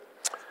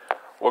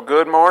Well,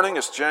 good morning.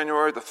 It's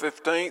January the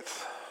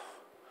 15th,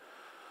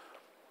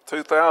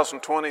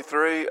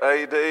 2023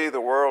 AD.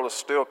 The world is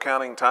still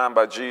counting time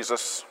by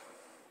Jesus.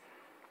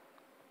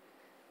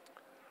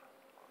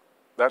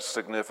 That's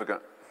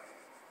significant.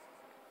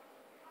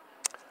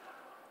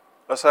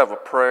 Let's have a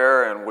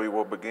prayer and we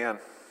will begin.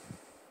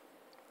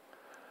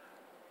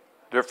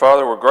 Dear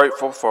Father, we're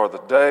grateful for the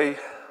day.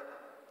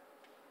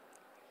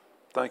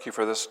 Thank you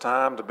for this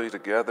time to be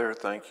together.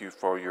 Thank you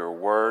for your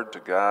word to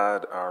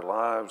guide our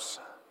lives.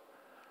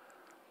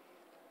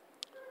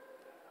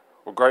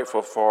 We're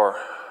grateful for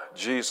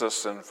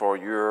Jesus and for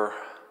your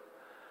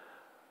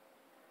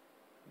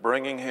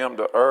bringing him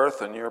to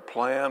earth and your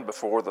plan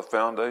before the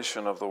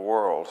foundation of the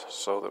world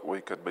so that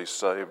we could be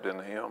saved in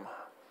him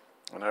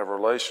and have a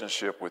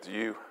relationship with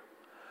you.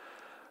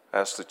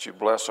 Ask that you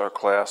bless our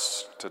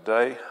class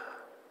today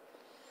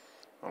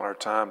and our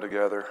time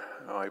together.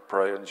 I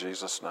pray in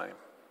Jesus' name.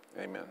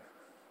 Amen.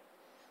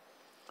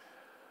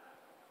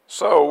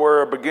 So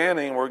we're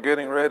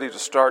getting ready to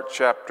start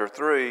chapter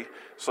 3.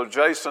 So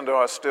Jason, do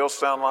I still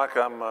sound like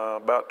I'm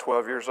about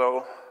 12 years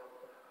old?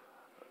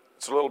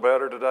 It's a little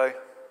better today.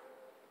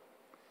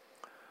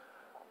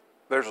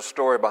 There's a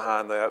story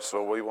behind that,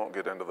 so we won't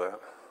get into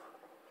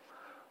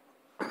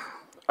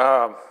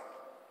that.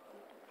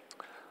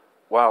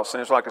 Wow,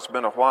 seems like it's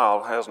been a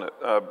while, hasn't it?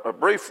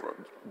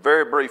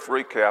 Very brief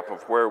recap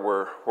of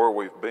where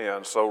we've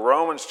been. So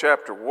Romans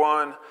chapter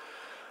 1.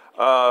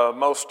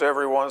 Most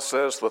everyone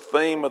says the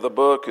theme of the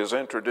book is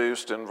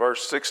introduced in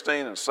verse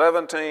 16 and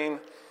 17,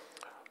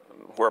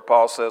 where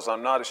Paul says,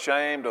 I'm not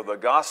ashamed of the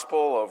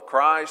gospel of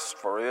Christ,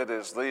 for it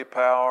is the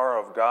power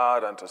of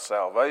God unto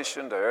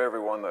salvation to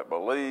everyone that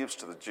believes,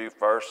 to the Jew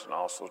first and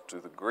also to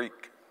the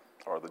Greek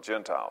or the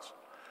Gentiles.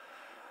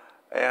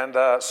 And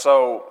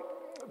so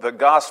the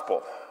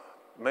gospel,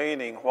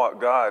 meaning what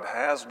God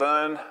has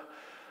done,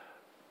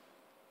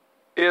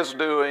 is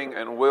doing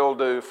and will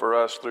do for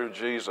us through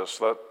Jesus.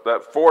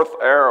 That fourth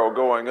arrow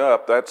going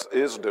up, that's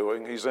is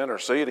doing. He's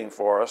interceding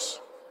for us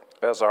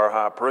as our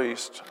high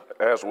priest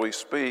as we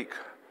speak.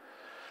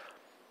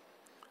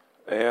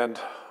 And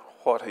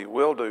what he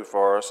will do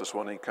for us is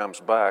when he comes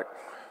back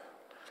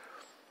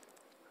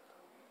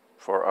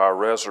for our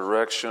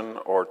resurrection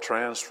or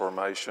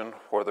transformation,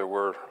 whether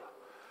we're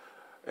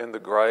in the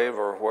grave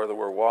or whether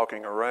we're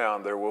walking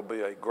around, there will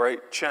be a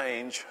great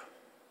change.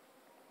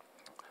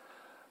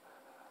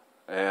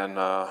 And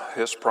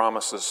his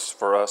promises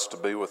for us to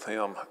be with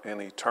him in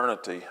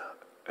eternity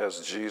as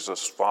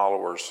Jesus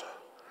followers.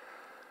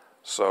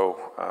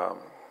 So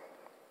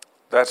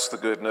that's the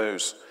good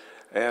news.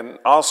 And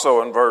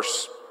also in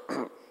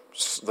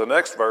the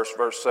next verse,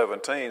 verse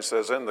 17,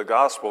 says, in the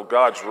gospel,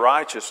 God's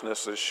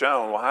righteousness is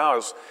shown.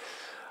 Well,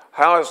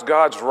 how is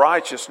God's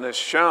righteousness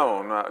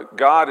shown?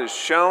 God is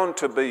shown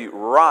to be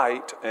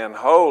right and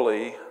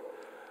holy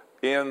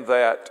in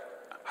that,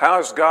 how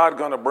is God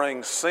going to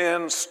bring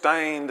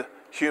sin-stained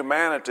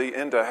humanity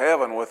into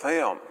heaven with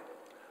him?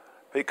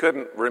 He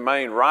couldn't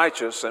remain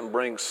righteous and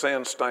bring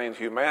sin-stained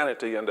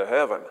humanity into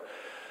heaven.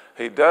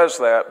 He does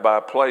that by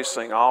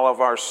placing all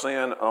of our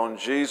sin on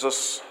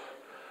Jesus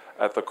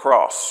at the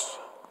cross.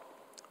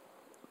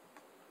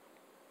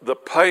 The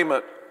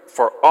payment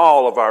for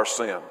all of our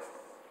sin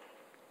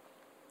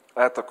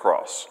at the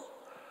cross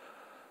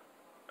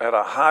at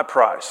a high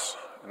price.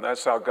 And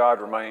that's how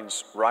God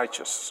remains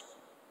righteous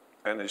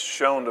and is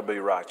shown to be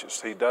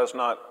righteous. He does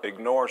not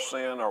ignore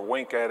sin or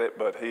wink at it,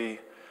 but he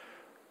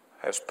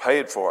has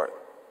paid for it.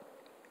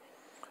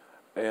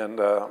 And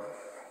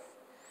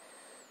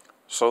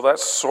so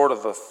that's sort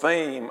of the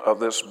theme of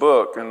this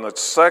book. In the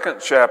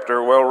second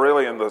chapter, well,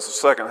 really in the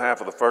second half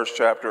of the first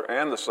chapter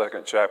and the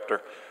second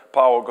chapter,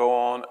 Paul will go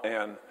on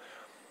and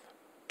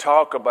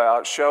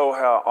show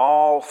how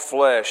all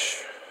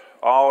flesh,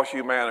 all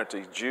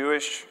humanity,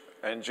 Jewish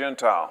and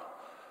Gentile,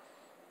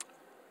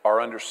 are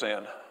under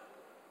sin.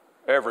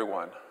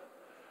 Everyone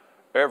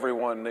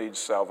needs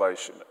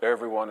salvation.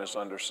 Everyone is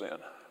under sin.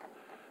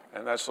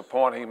 And that's the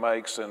point he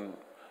makes in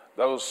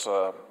those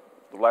the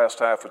last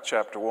half of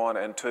chapter 1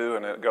 and 2,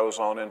 and it goes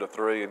on into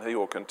 3, and he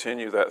will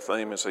continue that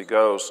theme as he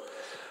goes.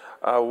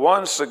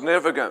 One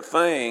significant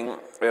thing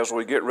as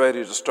we get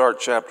ready to start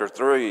chapter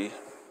 3,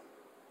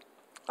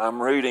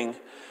 I'm reading,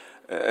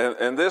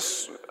 and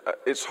this,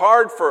 it's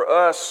hard for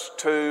us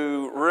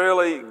to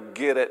really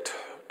get it,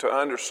 to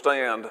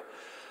understand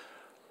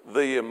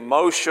the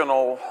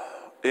emotional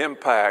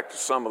impact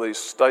some of these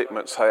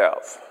statements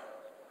have,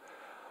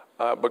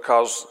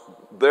 because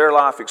their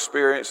life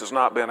experience has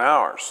not been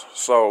ours.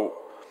 So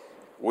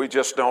we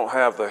just don't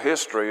have the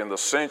history and the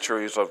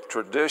centuries of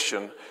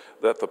tradition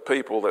that the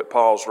people that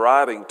Paul's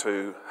writing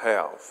to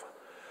have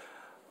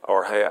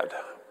or had.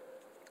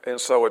 And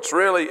so it's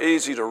really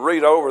easy to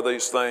read over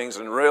these things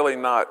and really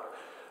not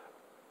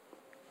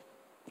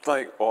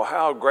think, well,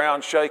 how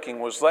ground shaking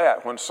was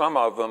that, when some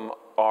of them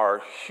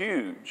are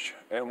huge.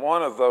 And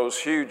one of those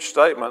huge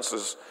statements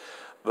is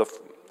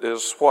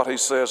what he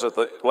says at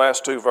the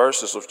last two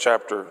verses of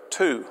chapter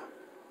 2.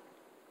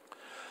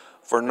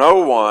 For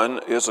no one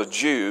is a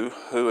Jew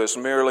who is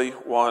merely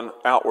one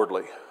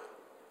outwardly.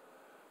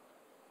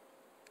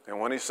 And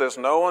when he says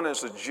no one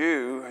is a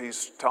Jew,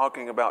 he's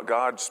talking about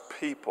God's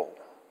people,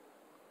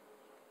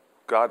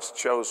 God's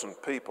chosen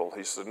people.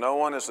 He said no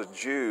one is a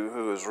Jew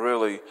who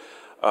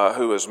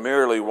is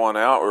merely one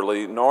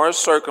outwardly, nor is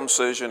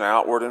circumcision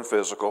outward and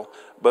physical,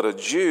 but a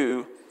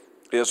Jew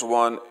is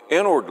one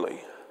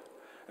inwardly.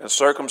 And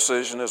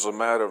circumcision is a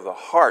matter of the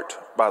heart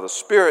by the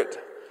Spirit,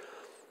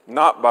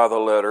 not by the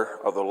letter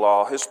of the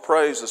law. His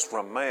praise is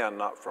from man,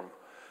 not from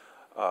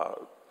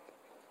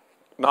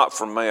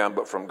man,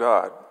 but from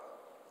God.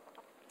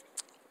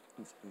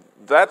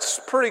 That's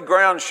pretty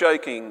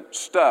ground-shaking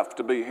stuff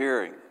to be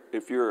hearing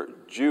if you're a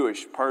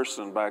Jewish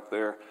person back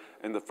there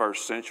in the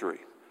first century.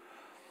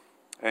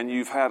 And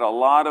you've had a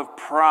lot of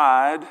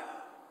pride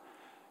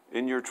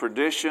in your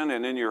tradition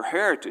and in your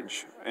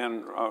heritage,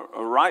 and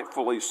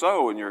rightfully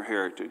so in your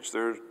heritage.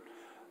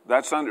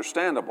 That's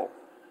understandable.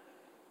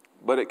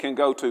 But it can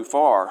go too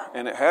far,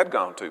 and it had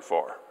gone too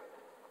far.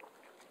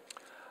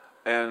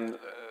 And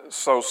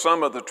so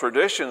some of the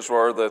traditions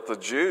were that the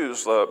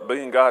Jews,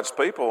 being God's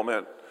people,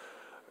 meant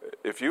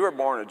if you were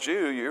born a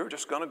Jew, you were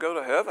just going to go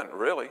to heaven,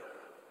 really.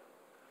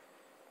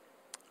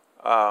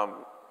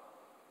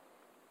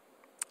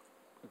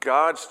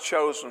 God's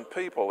chosen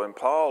people, and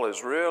Paul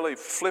is really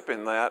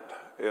flipping that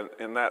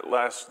in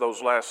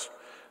those last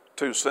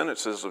two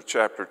sentences of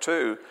chapter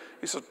 2.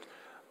 He said,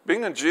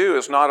 being a Jew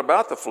is not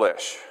about the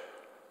flesh.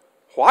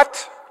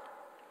 What?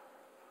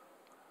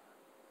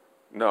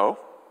 No,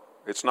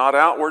 it's not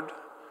outward.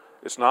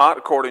 It's not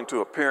according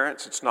to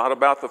appearance. It's not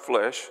about the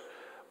flesh.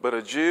 But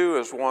a Jew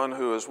is one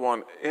who is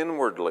one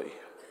inwardly.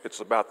 It's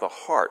about the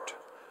heart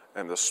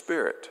and the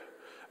spirit.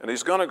 And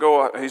he's going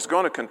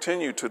to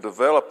continue to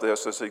develop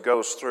this as he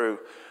goes through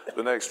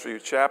the next few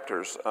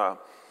chapters.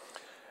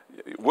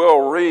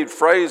 We'll read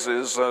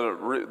phrases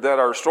that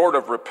are sort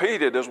of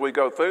repeated as we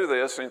go through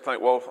this, and you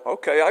think, well,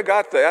 okay, I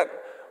got that.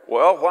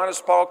 Well, why does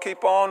Paul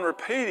keep on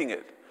repeating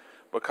it?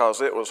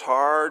 Because it was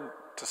hard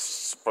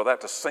for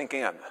that to sink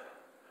in.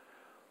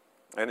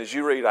 And as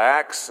you read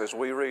Acts, as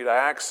we read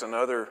Acts and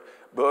other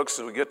books,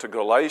 as we get to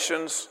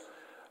Galatians,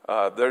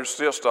 there's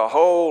just a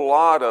whole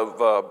lot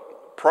of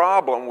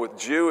problem with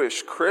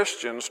Jewish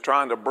Christians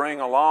trying to bring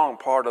along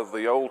part of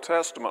the Old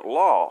Testament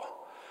law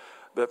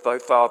that they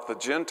thought the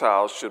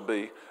Gentiles should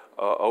be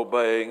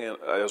obeying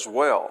as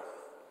well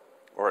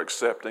or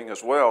accepting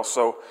as well.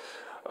 So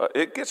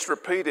it gets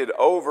repeated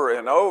over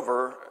and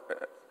over.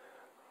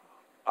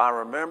 I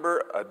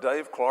remember a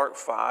Dave Clark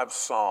 5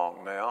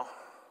 song now.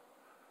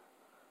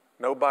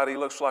 Nobody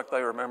looks like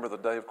they remember the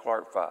Dave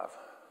Clark 5.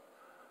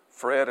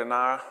 Fred and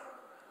I,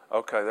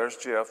 okay, there's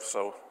Jeff,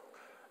 so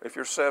if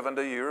you're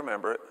 70, you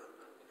remember it.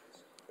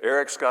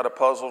 Eric's got a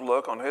puzzled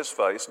look on his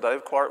face.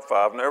 Dave Clark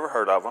 5, never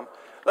heard of them.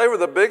 They were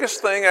the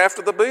biggest thing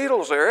after the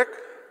Beatles, Eric.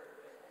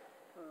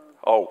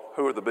 Oh,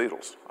 who are the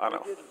Beatles? I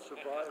know. They didn't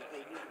survive the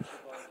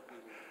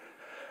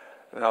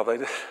Beatles. No, they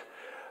did.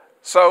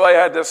 So they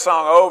had this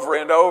song over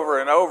and over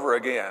and over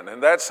again.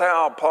 And that's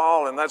how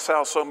Paul, and that's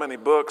how so many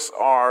books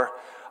are,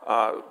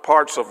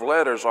 parts of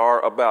letters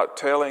are about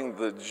telling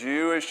the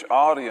Jewish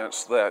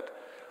audience that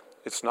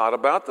it's not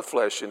about the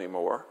flesh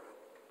anymore.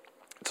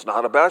 It's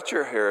not about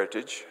your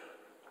heritage.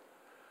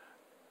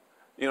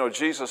 You know,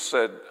 Jesus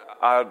said,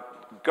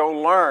 go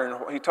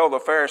learn. He told the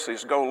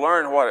Pharisees, go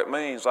learn what it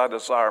means. I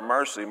desire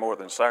mercy more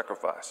than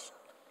sacrifice.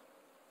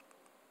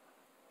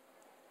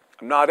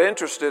 I'm not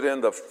interested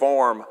in the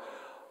forms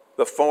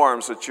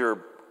that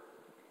you're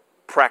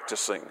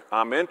practicing.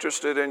 I'm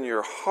interested in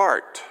your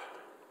heart.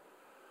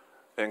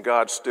 And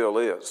God still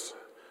is.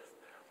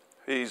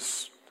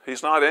 He's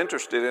not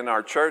interested in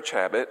our church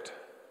habit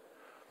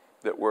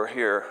that we're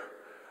here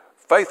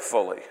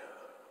faithfully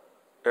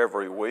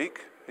every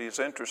week. He's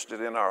interested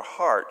in our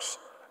hearts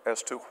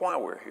as to why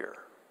we're here,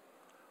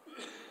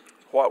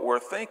 what we're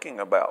thinking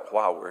about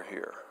while we're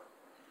here.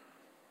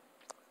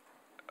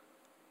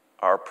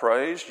 Our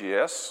praise,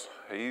 yes,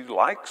 he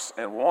likes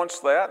and wants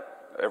that.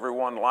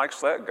 Everyone likes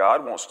that.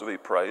 God wants to be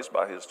praised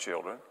by his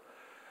children.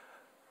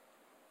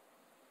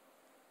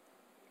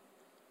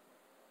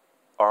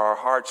 Are our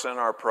hearts in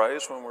our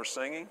praise when we're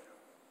singing?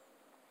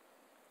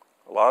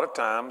 A lot of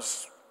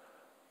times,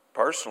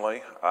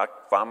 personally, I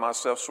find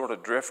myself sort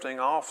of drifting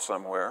off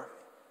somewhere.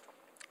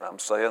 I'm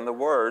saying the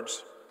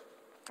words.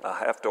 I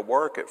have to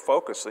work at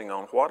focusing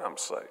on what I'm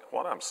saying,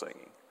 what I'm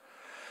singing.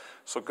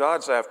 So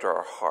God's after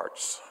our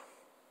hearts.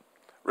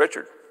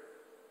 Richard.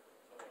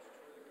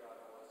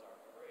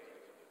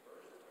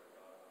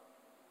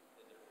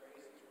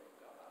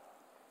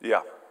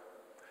 Yeah.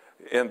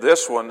 In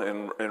this one,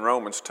 in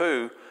Romans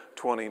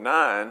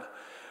 2:29,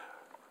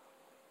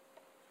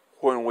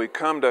 when we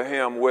come to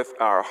him with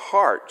our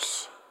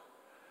hearts,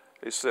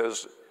 he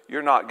says,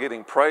 you're not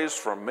getting praise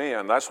from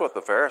men. That's what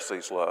the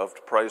Pharisees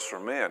loved, praise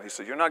from men. He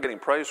said, you're not getting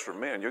praise from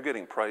men. You're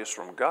getting praise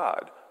from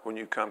God when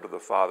you come to the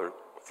Father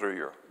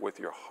with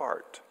your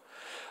heart.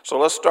 So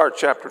let's start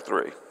chapter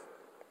 3.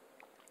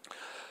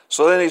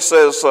 So then he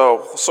says,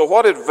 so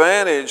what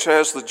advantage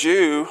has the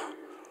Jew,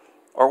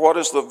 or what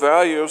is the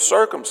value of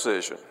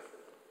circumcision?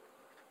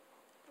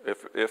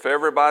 If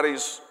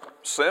everybody's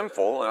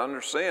sinful and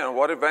under sin,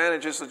 what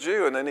advantage is the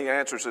Jew? And then he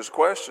answers his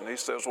question. He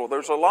says, well,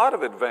 there's a lot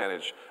of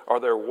advantage, or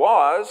there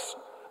was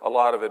a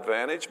lot of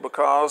advantage,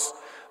 because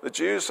the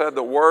Jews had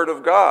the Word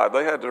of God.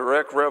 They had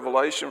direct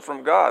revelation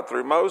from God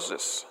through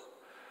Moses.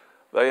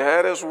 They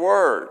had his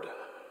Word.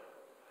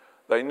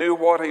 They knew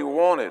what he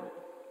wanted.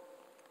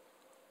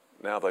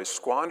 Now they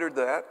squandered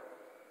that.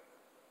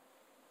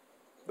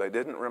 They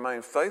didn't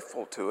remain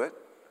faithful to it.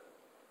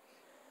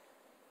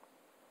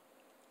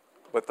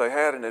 But they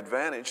had an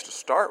advantage to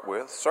start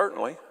with,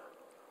 certainly.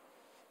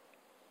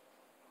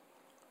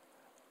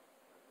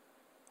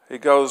 He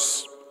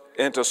goes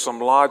into some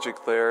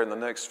logic there in the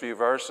next few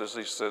verses.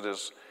 He said,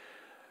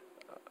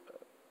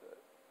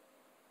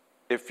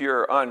 if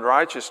your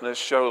unrighteousness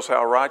shows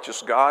how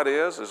righteous God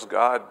is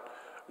God,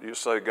 you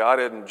say God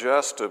isn't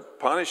just to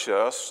punish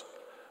us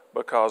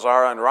because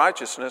our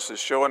unrighteousness is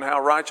showing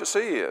how righteous he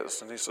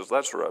is. And he says,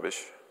 that's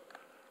rubbish.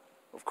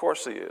 Of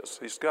course he is.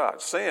 He's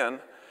God. Sin,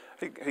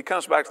 he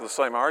comes back to the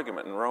same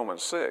argument in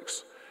Romans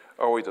 6.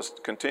 Are we to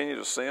continue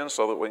to sin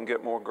so that we can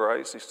get more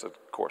grace? He said,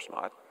 of course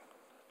not.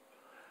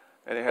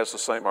 And he has the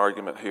same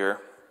argument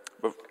here.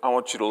 But I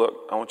want you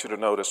to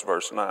notice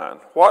verse 9.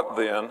 What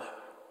then?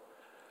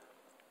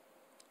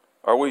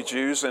 Are we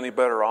Jews any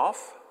better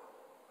off?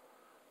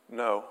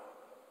 No,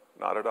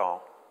 not at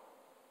all.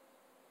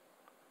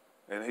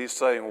 And he's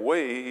saying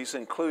he's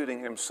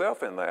including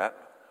himself in that.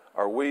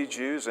 Are we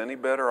Jews any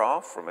better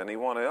off from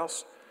anyone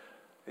else?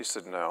 He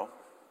said, no.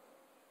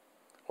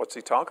 What's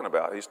he talking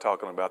about? He's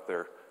talking about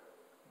their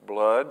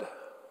blood,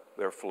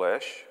 their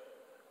flesh,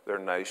 their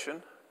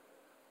nation.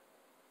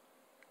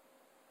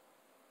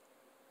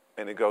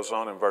 And he goes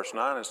on in verse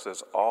 9 and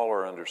says, all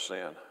are under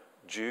sin,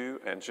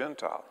 Jew and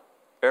Gentile,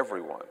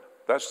 everyone.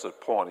 That's the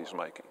point he's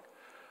making.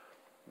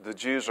 The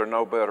Jews are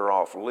no better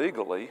off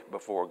legally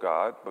before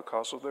God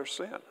because of their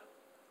sin,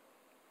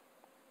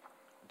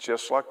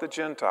 just like the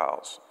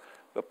Gentiles.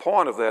 The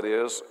point of that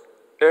is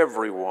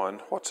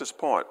everyone, what's his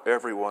point?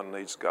 Everyone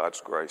needs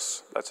God's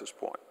grace. That's his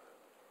point.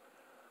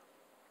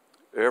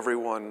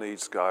 Everyone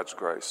needs God's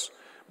grace.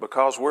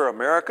 Because we're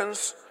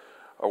Americans,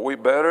 are we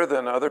better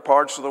than other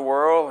parts of the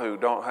world who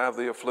don't have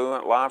the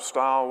affluent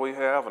lifestyle we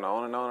have, and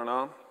on and on and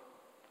on?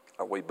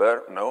 Are we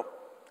better? Nope.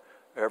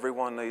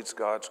 Everyone needs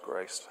God's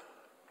grace.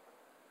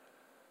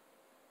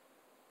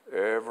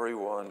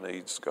 Everyone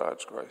needs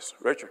God's grace.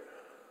 Richard?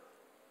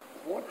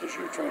 What does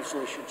your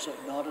translation say?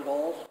 Not at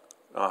all?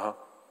 Uh-huh.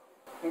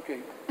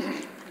 Okay.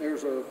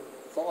 There's a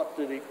thought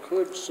that it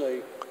could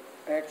say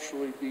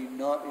actually be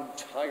not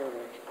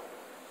entirely,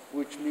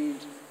 which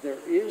means there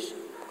is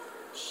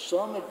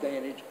some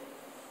advantage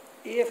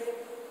if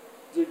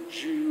the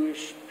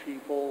Jewish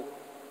people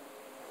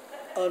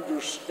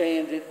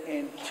understand it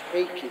and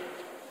take it,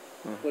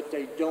 but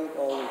they don't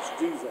always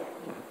do that.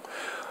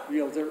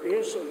 There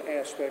is an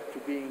aspect to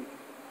being,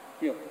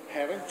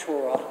 having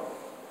Torah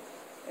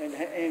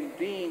and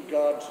being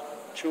God's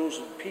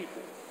chosen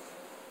people.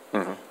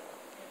 Mm-hmm.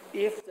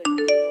 If they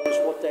realize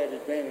what that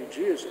advantage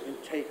is and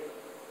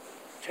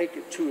take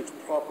it to its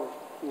proper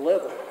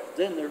level,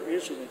 then there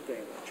is an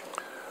advantage.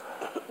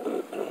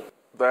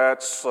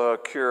 That's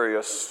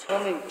curious.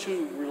 Coming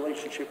to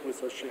relationship with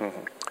Hashem.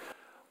 Mm-hmm.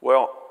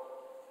 Well,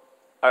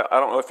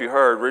 I don't know if you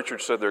heard,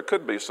 Richard said there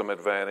could be some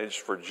advantage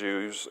for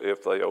Jews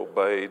if they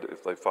obeyed,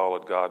 if they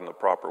followed God in the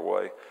proper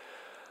way.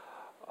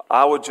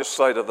 I would just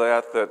say to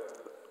that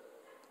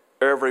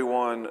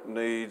everyone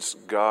needs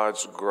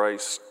God's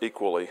grace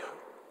equally,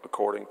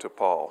 according to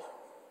Paul.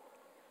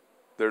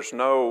 There's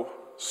no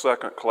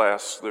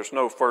there's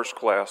no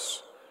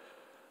first-class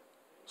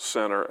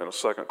sinner and a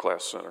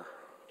second-class sinner.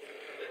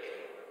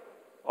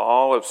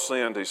 All have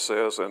sinned, he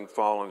says, and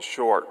fallen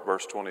short,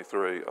 verse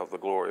 23, of the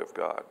glory of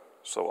God.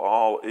 So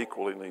all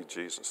equally need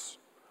Jesus.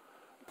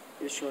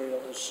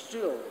 Israel is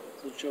still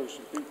the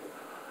chosen people.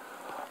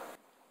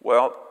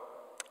 Well,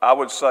 I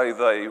would say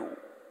they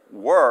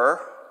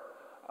were.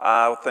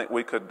 I think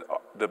we could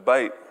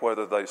debate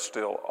whether they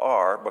still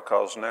are,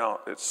 because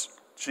now it's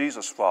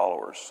Jesus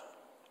followers.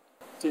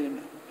 Then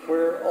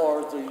where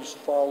are these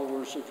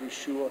followers of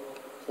Yeshua?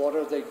 What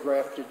are they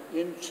grafted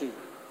into?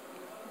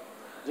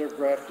 They're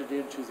grafted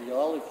into the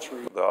olive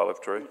tree. The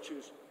olive tree. Which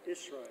is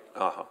Israel.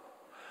 Uh-huh.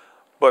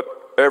 But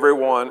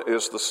everyone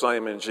is the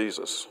same in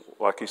Jesus,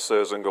 like he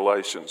says in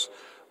Galatians.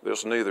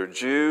 There's neither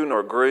Jew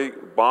nor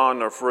Greek, bond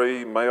nor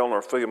free, male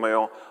nor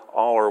female.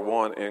 All are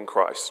one in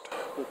Christ.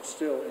 But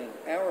still, in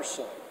our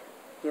sight,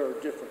 there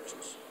are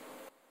differences.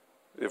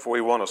 If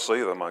we want to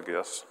see them, I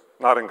guess.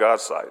 Not in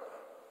God's sight.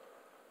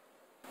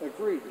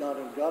 Agreed, not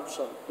in God's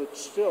sight. But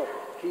still,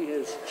 he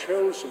has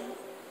chosen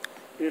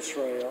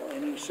Israel,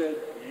 and he said,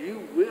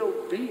 you will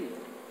be,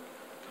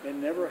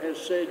 and never has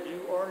said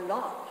you are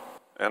not.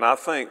 And I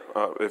think,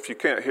 if you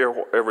can't hear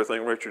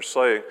everything Richard's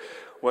saying,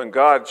 when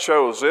God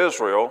chose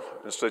Israel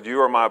and said, you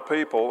are my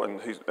people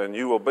and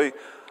you will be,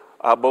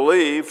 I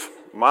believe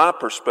my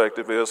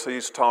perspective is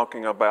he's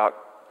talking about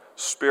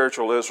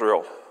spiritual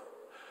Israel.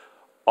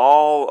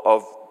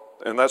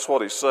 And that's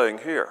what he's saying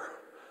here.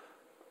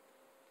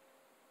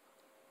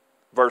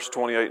 Verse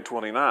 28 and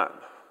 29.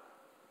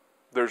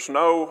 There's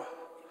no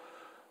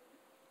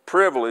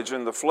privilege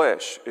in the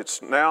flesh.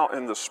 It's now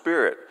in the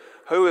Spirit.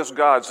 Who is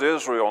God's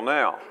Israel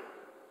now?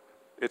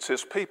 It's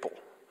His people.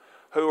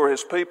 Who are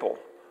His people?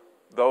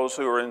 Those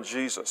who are in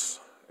Jesus,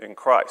 in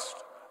Christ.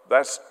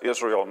 That's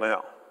Israel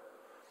now.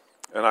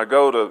 And I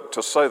go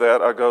to say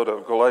that, I go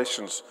to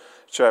Galatians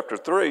chapter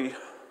 3,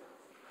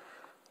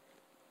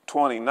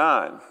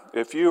 29.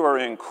 If you are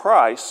in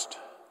Christ,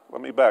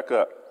 let me back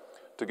up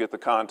to get the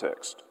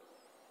context.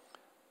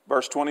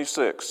 Verse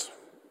 26,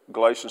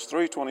 Galatians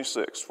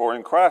 3:26. For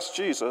in Christ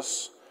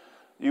Jesus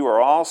you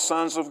are all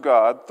sons of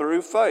God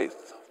through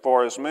faith.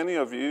 For as many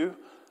of you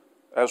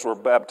as were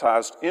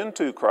baptized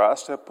into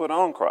Christ have put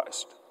on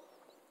Christ.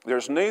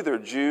 There's neither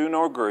Jew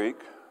nor Greek.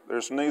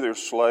 There's neither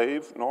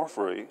slave nor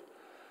free.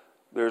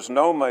 There's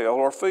no male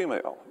or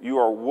female. You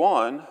are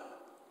one,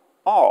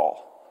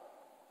 all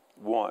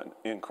one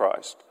in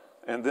Christ.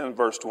 And then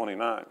verse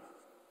 29.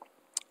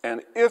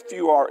 And if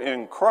you are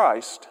in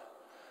Christ,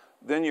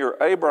 then you're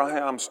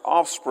Abraham's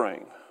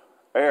offspring,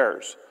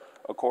 heirs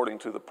according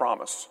to the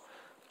promise.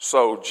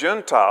 So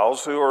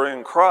Gentiles who are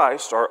in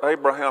Christ are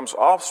Abraham's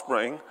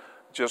offspring,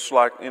 just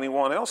like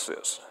anyone else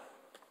is.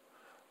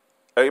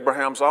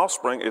 Abraham's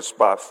offspring is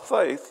by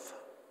faith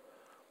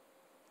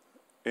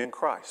in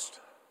Christ,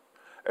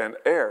 and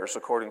heirs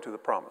according to the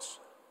promise.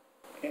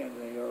 And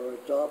they are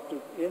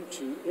adopted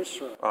into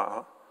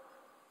Israel.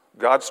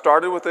 God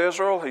started with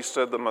Israel. He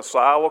said the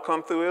Messiah will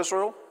come through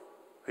Israel.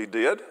 He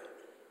did.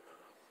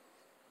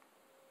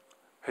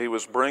 He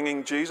was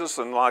bringing Jesus,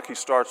 and like he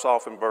starts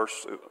off in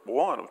verse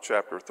 1 of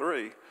chapter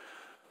 3,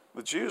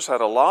 the Jews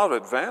had a lot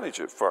of advantage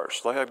at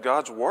first. They had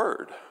God's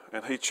word,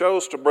 and he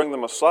chose to bring the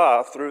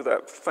Messiah through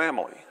that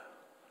family.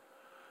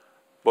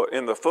 But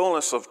in the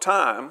fullness of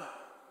time,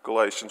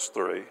 Galatians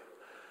 3,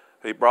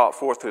 he brought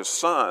forth his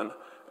son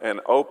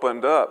and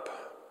opened up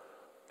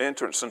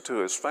entrance into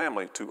his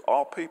family to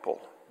all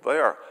people.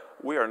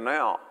 We are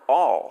now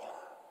all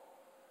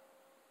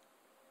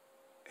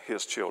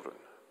his children.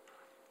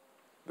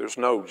 There's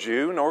no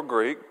Jew nor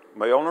Greek,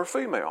 male nor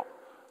female.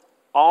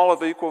 All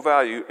of equal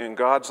value in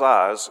God's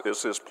eyes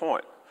is his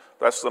point.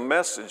 That's the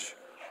message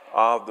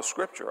of the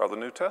Scripture, of the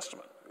New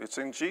Testament. It's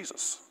in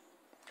Jesus.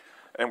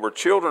 And we're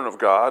children of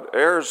God,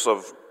 heirs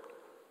of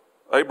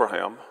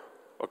Abraham,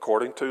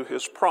 according to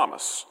his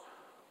promise,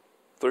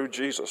 through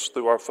Jesus,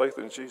 through our faith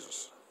in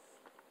Jesus.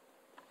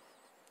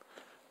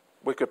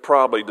 We could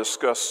probably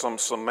discuss some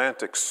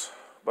semantics,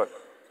 but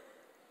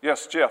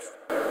yes, Jeff.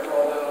 Paul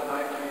down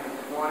 19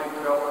 and 20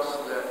 tell us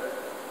that,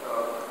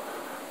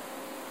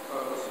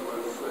 let's see what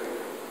it's saying.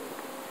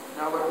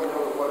 Now that we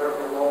know that whatever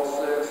the law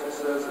says, it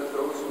says that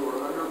those who are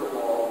under the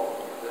law,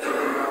 that they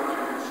do not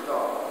be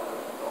stopped.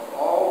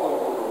 All the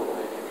world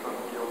may become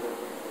guilty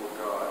before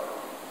God.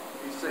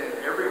 He's saying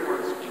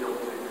everyone's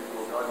guilty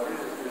before God.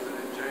 Isn't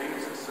it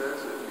James that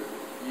says that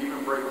you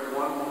even break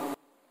one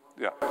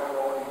Yeah.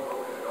 law, you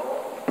broke it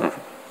all?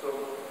 So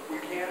we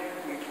can't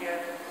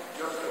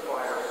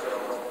justify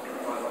ourselves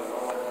by the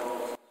law.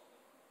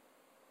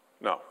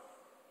 No.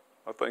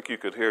 I think you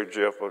could hear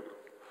Jeff.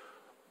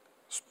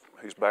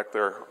 He's back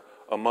there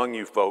among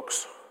you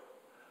folks.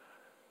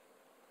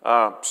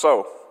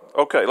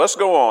 Okay, let's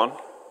go on.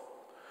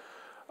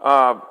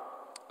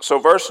 So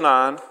verse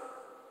 9,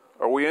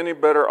 are we any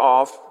better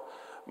off?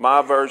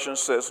 My version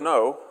says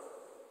no.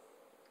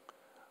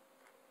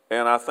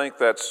 And I think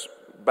that's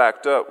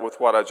backed up with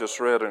what I just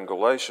read in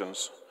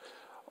Galatians.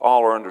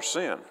 All are under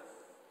sin.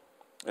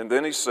 And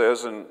then he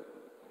says in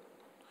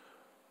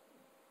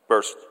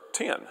verse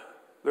 10,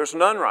 there's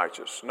none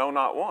righteous, no,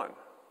 not one.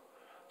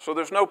 So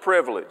there's no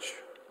privilege.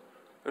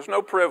 There's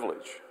no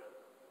privilege.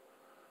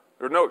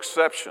 There are no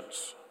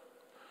exceptions.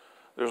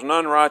 There's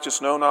none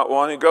righteous, no, not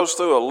one. He goes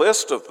through a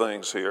list of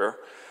things here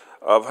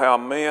of how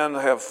men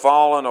have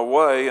fallen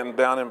away. And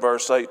down in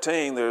verse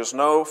 18, there's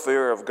no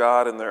fear of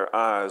God in their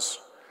eyes.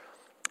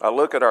 I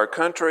look at our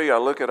country, I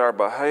look at our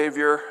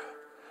behavior,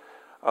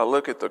 I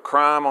look at the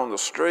crime on the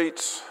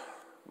streets.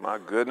 My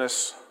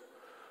goodness,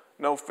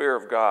 no fear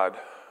of God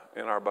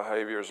in our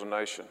behavior as a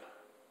nation.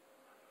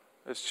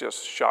 It's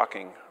just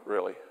shocking,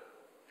 really.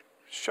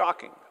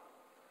 Shocking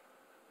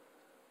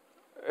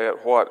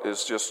at what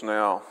is just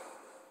now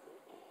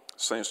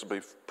seems to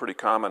be pretty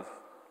common.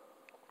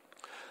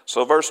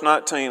 So verse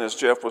 19, as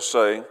Jeff was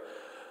saying,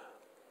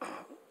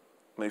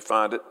 let me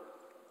find it.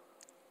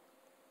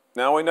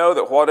 Now we know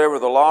that whatever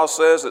the law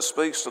says, it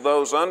speaks to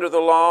those under the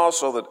law,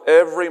 so that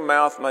every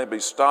mouth may be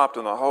stopped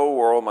and the whole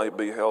world may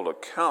be held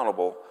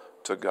accountable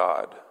to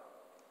God.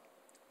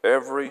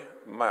 Every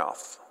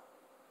mouth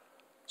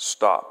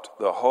stopped,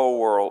 the whole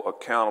world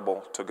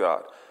accountable to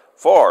God.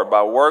 For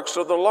by works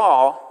of the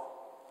law,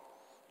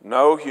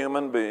 no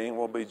human being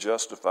will be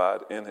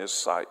justified in his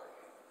sight.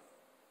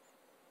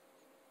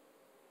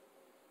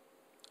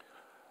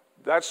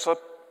 That's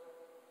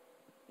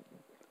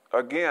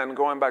again,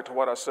 going back to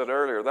what I said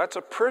earlier, that's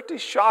a pretty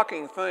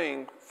shocking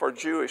thing for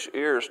Jewish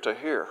ears to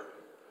hear.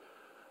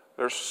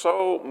 There's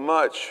so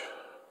much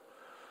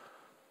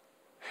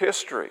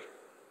history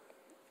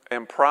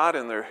and pride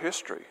in their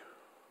history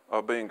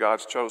of being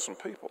God's chosen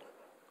people.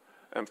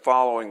 and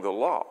following the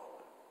law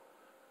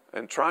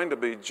and trying to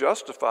be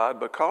justified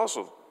because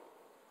of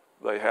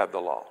they had the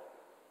law.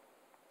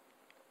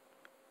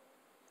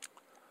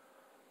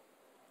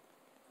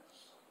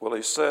 Well,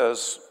 he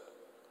says,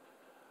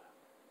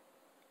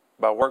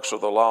 by works of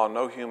the law,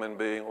 no human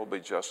being will be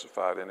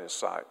justified in his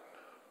sight.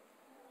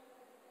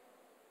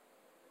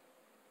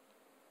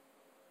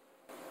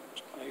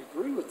 I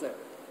agree with that.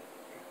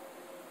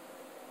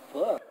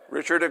 But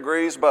Richard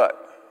agrees,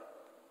 but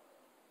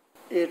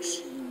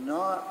it's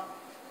not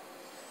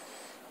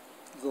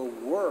the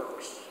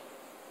works,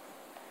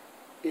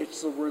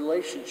 it's the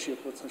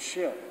relationship with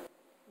Hashem.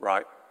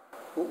 right.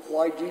 But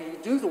why do you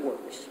do the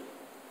works?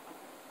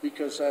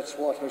 Because that's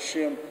what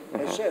Hashem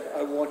has said.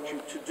 I want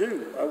you to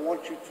do. I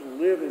want you to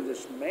live in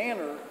this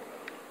manner.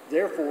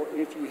 Therefore,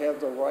 if you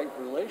have the right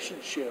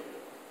relationship,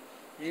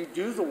 you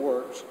do the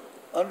works,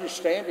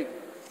 understanding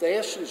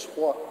this is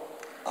what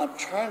I'm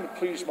trying to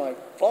please my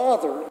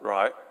Father.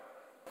 Right.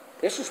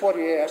 This is what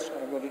he asked,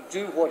 and I'm going to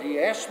do what he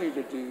asked me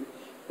to do,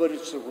 but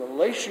it's a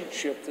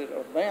relationship that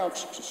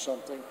amounts to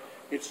something.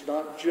 It's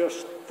not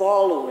just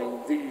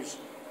following these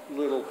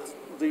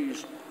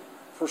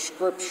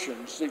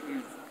prescriptions that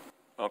you.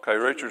 Okay,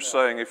 Richard's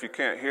saying if you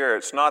can't hear,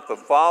 it's not the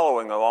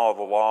following of all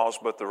the laws,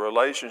 but the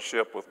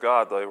relationship with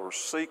God they were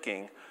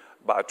seeking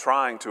by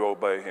trying to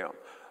obey him.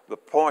 The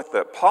point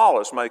that Paul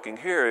is making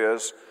here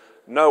is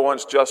no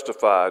one's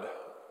justified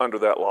under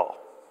that law.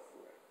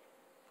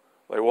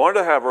 They wanted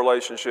to have a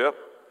relationship.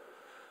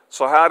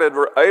 So how did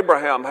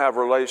Abraham have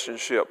a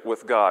relationship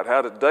with God?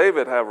 How did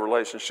David have a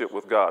relationship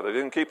with God? They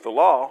didn't keep the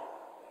law.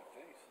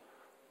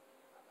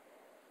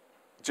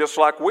 Just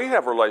like we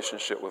have a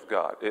relationship with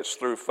God. It's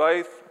through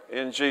faith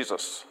in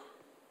Jesus.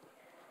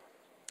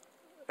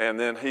 And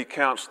then he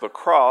counts the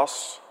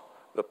cross,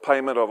 the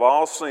payment of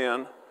all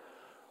sin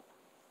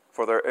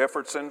for their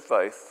efforts in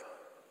faith.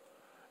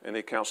 And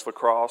he counts the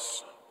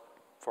cross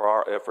for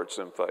our efforts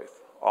in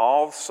faith.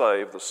 All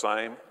saved the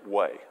same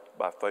way,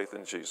 by faith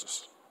in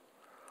Jesus.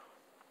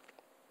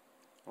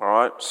 All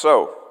right,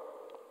 so.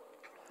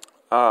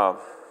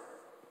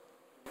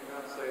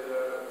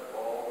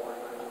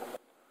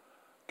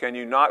 Can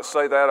you not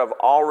say that of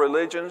all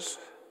religions?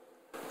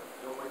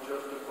 Don't we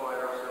justify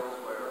ourselves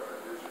by our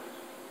traditions?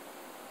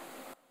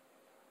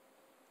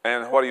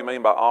 And what do you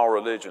mean by all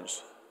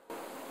religions? I'm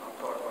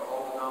talking about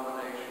all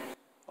denominations.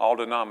 All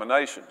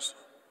denominations.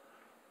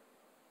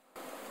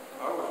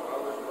 I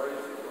was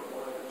raised in the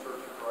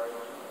Church of Christ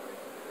or something.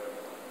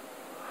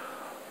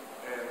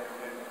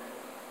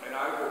 And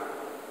I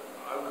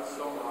would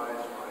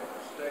summarize my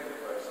statement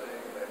by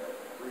saying that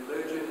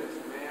religion is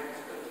man's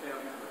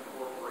attempt to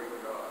incorporate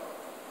God.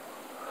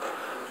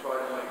 We try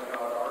to make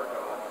God our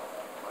God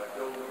by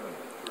building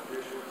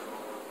traditions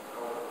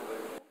on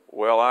religion.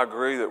 Well, I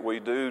agree that we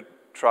do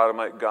try to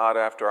make God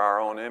after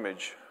our own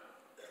image,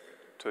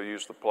 to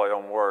use the play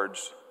on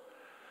words.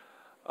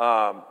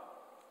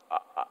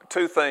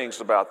 Two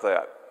things about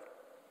that.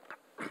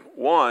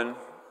 One,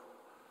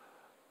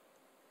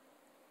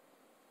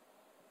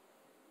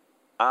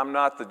 I'm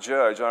not the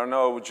judge. I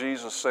know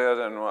Jesus said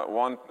at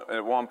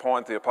one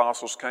point the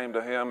apostles came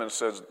to him and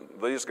said,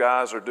 these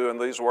guys are doing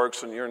these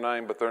works in your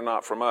name, but they're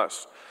not from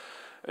us.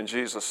 And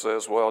Jesus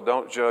says, well,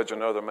 don't judge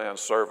another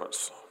man's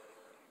servants.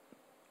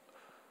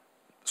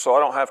 So I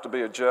don't have to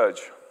be a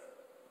judge.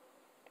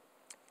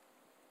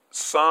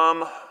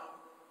 Some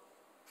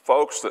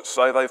folks that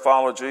say they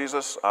follow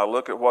Jesus, I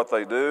look at what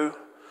they do,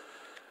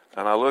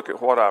 and I look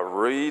at what I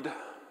read,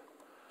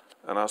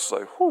 and I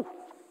say, whew.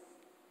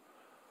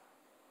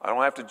 I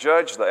don't have to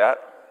judge that.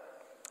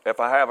 If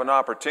I have an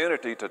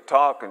opportunity to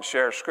talk and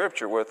share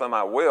Scripture with them,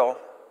 I will.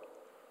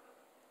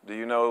 Do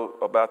you know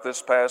about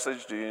this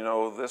passage? Do you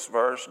know this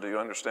verse? Do you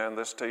understand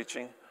this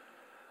teaching?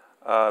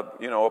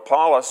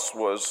 Apollos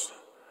was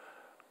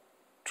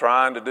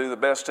trying to do the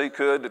best he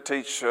could to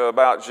teach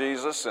about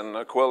Jesus, and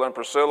Aquila and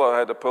Priscilla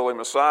had to pull him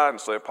aside and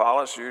say,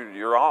 Apollos,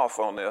 you're off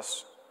on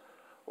this.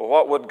 Well,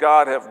 what would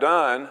God have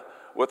done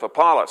with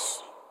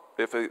Apollos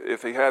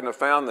if he hadn't have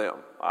found them?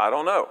 I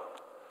don't know.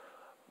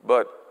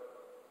 But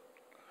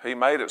he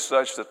made it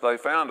such that they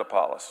found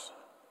Apollos.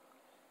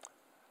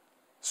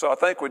 So I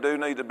think we do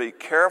need to be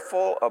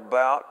careful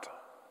about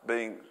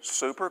being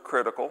super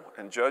critical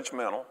and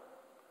judgmental.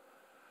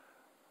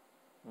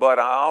 But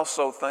I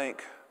also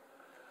think,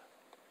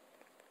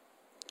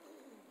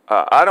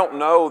 I don't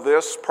know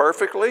this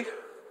perfectly.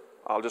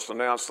 I'll just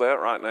announce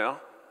that right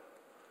now.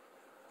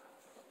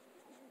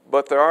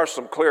 But there are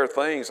some clear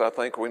things I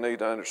think we need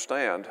to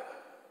understand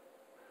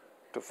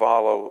to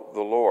follow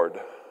the Lord.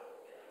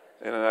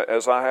 And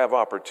as I have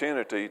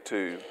opportunity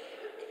to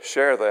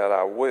share that,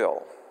 I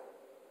will.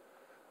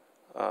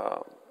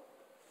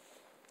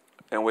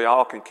 And we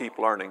all can keep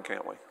learning,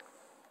 can't we?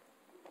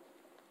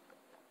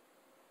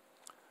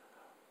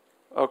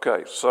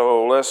 Okay,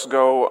 so let's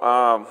go.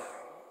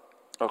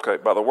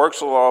 By the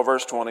works of the law,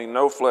 verse 20,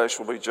 no flesh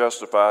will be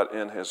justified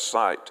in his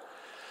sight.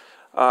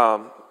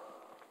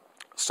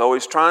 So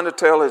he's trying to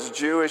tell his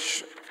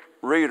Jewish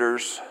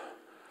readers,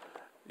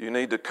 You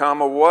need to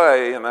come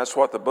away, and that's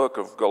what the book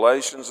of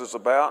Galatians is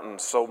about, and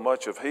so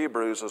much of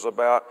Hebrews is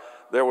about.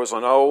 There was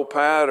an old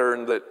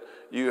pattern that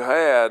you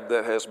had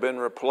that has been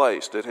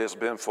replaced. It has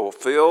been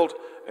fulfilled,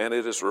 and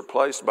it is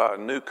replaced by a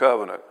new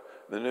covenant.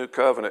 The new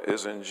covenant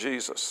is in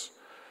Jesus.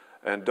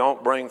 And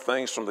don't bring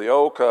things from the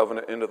old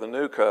covenant into the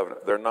new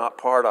covenant. They're not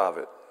part of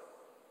it.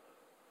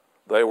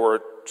 They were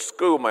a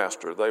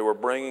schoolmaster. They were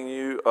bringing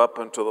you up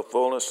into the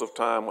fullness of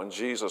time when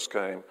Jesus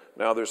came.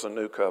 Now there's a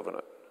new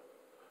covenant.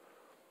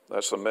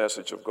 That's the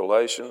message of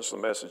Galatians, the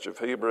message of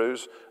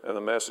Hebrews, and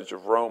the message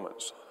of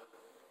Romans.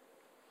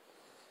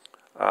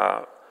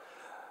 And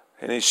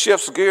he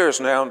shifts gears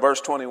now in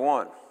verse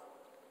 21.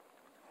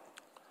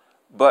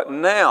 But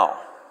now,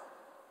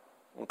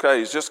 okay,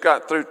 he's just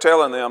got through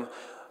telling them,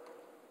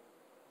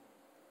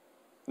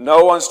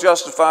 no one's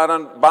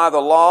justified by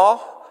the law,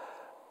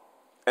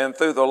 and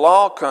through the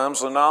law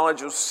comes the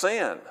knowledge of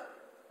sin.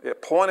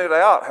 It pointed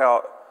out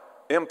how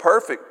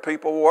imperfect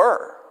people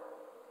were.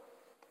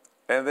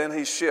 And then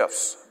he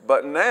shifts.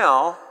 But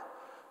now,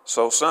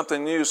 so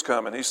something new's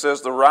coming. He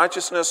says the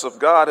righteousness of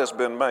God has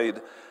been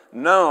made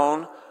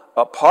known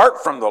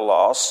apart from the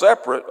law,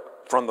 separate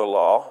from the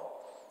law,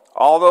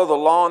 although the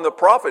law and the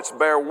prophets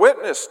bear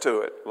witness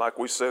to it, like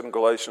we said in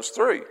Galatians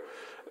 3.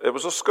 It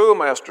was a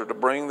schoolmaster to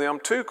bring them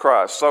to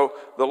Christ. So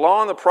the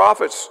law and the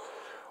prophets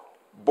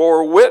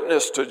bore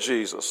witness to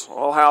Jesus.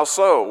 Well, how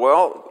so?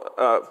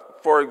 Well,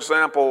 for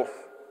example,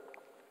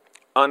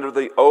 under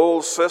the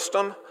old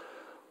system,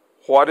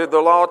 what did the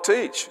law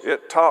teach?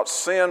 It taught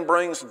sin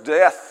brings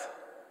death.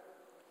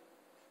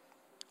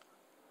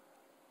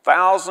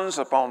 Thousands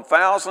upon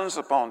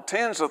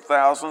tens of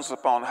thousands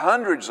upon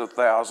hundreds of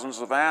thousands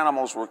of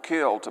animals were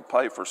killed to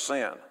pay for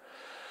sin.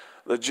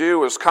 The Jew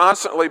was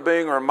constantly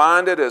being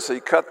reminded as he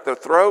cut their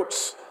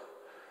throats,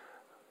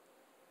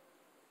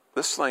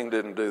 this thing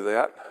didn't do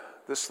that.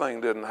 This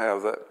thing didn't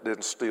have that,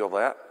 didn't steal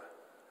that.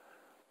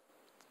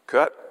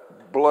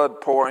 Cut, blood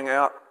pouring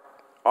out,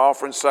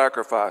 offering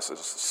sacrifices.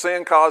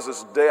 Sin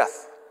causes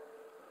death.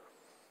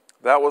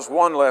 That was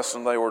one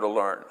lesson they were to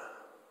learn.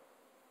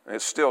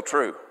 It's still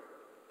true.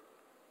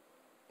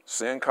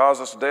 Sin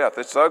causes death.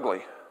 It's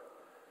ugly.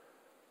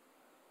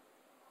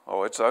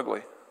 Oh, it's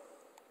ugly.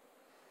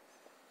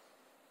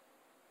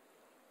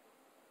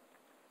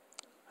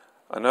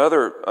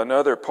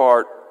 Another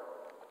part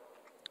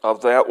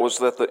of that was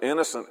that the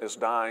innocent is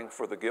dying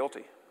for the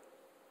guilty.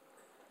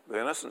 The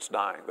innocent's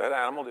dying. That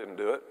animal didn't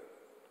do it.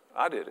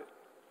 I did it.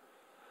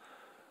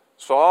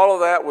 So all of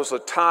that was a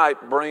type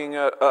bringing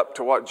it up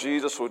to what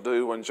Jesus would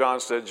do when John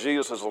said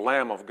Jesus is the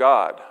Lamb of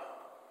God.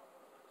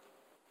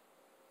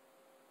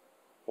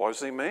 What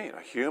does he mean?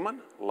 A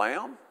human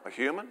lamb? A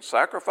human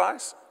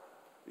sacrifice?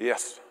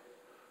 Yes.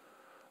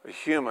 A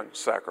human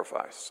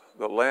sacrifice.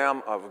 The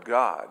Lamb of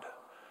God.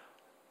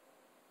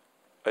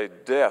 A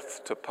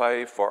death to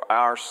pay for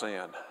our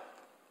sin.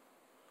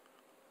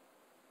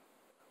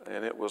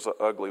 And it was an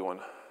ugly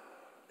one.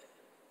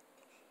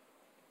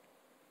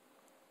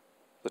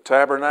 The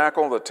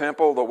tabernacle, the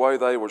temple, the way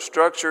they were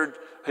structured,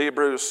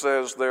 Hebrews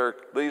says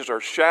these are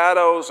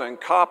shadows and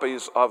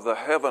copies of the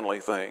heavenly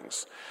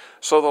things.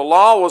 So the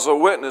law was a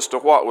witness to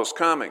what was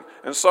coming,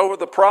 and so were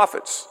the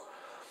prophets.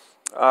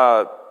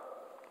 I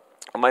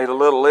made a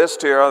little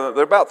list here.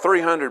 There are about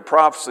 300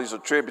 prophecies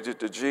attributed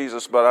to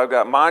Jesus, but I've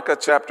got Micah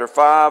chapter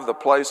 5, the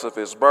place of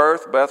his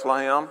birth,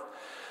 Bethlehem.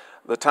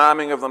 The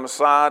timing of the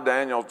Messiah,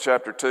 Daniel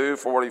chapter 2,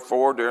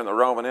 44, during the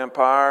Roman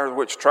Empire.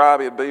 Which tribe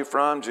he'd be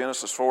from,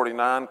 Genesis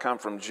 49, come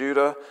from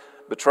Judah.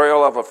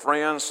 Betrayal of a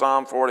friend,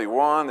 Psalm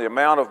 41. The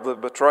amount of the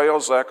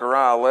betrayal,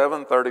 Zechariah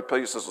 11, 30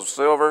 pieces of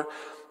silver.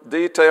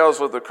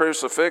 Details of the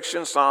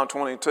crucifixion, Psalm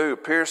 22.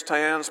 Pierced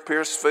hands,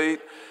 pierced feet.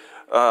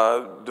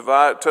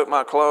 Took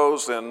my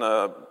clothes and,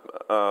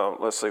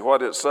 let's see, what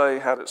did it say?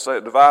 How did it say?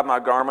 Divide my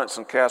garments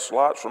and cast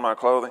lots for my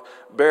clothing.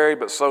 Buried,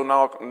 but so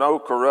no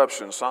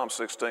corruption, Psalm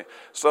 16.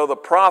 So the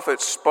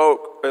prophets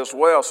spoke as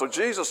well. So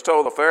Jesus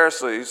told the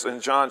Pharisees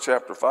in John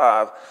chapter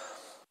 5,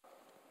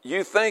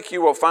 you think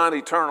you will find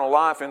eternal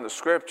life in the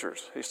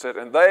Scriptures. He said,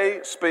 and they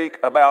speak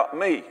about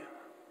me.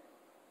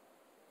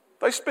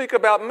 They speak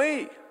about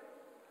me.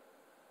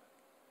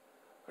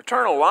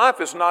 Eternal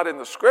life is not in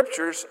the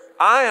Scriptures.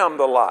 I am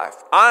the life.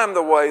 I am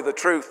the way, the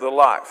truth, the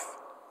life.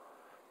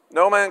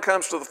 No man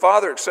comes to the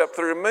Father except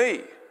through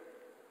me.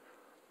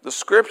 The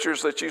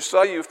Scriptures that you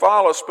say you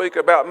follow speak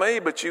about me,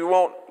 but you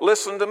won't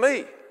listen to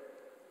me.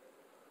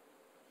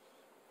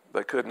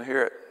 They couldn't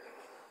hear it.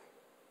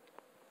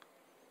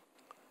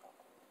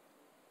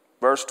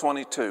 Verse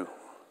 22.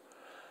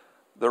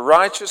 The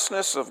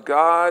righteousness of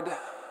God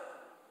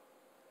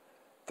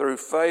through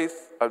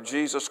faith of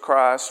Jesus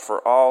Christ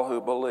for all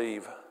who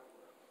believe.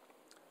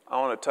 I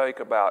want to take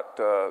about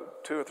 2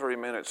 or 3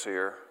 minutes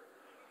here.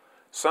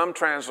 Some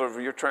of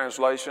your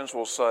translations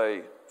will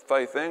say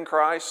faith in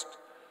Christ.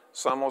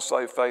 Some will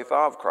say faith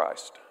of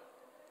Christ.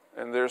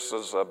 And this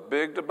is a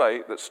big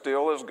debate that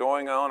still is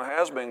going on,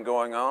 has been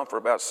going on for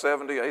about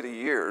 70, 80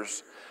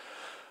 years.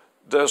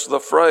 Does the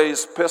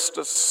phrase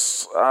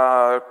pistis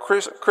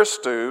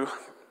Christou,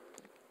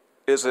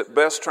 is it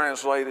best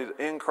translated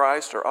in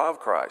Christ or of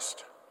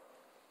Christ?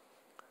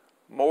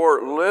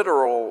 More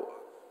literal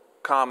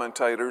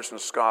commentators and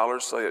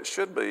scholars say it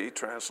should be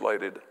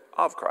translated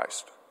of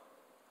Christ.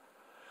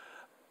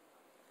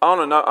 I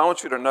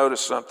want you to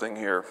notice something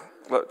here.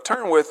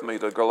 Turn with me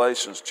to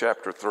Galatians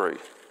chapter 3,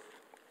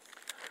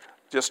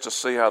 just to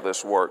see how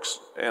this works.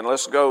 And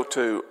let's go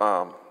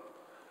to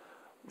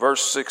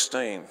verse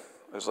 16.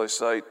 As they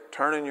say,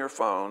 turn in your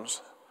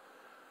phones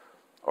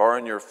or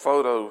in your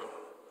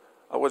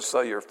I would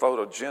say your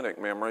photogenic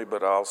memory,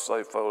 but I'll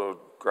say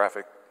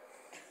photographic.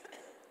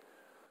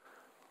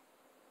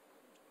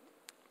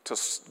 To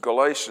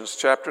Galatians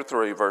chapter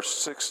 3, verse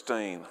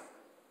 16.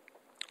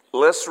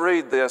 Let's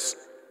read this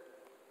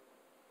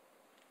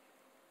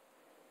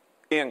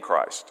in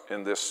Christ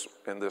in this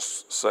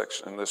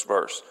section, in this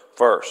verse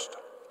first.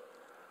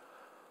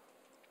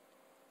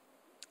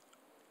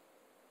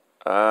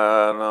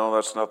 No,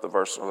 that's not the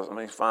verse. Let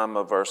me find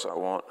the verse I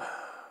want.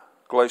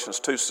 Galatians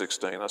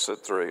 2:16. I said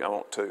 3. I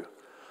want 2.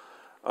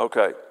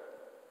 Okay.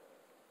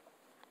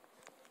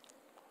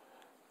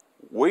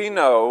 We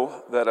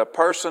know that a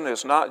person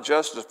is not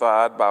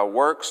justified by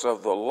works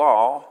of the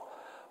law,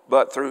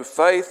 but through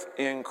faith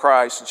in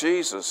Christ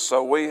Jesus.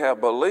 So we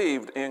have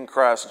believed in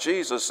Christ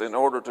Jesus in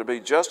order to be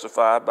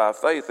justified by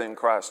faith in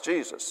Christ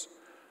Jesus.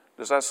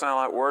 Does that sound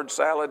like word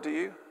salad to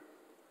you?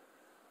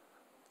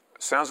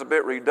 Sounds a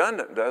bit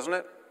redundant, doesn't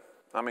it?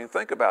 I mean,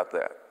 think about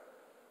that.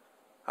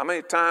 How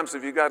many times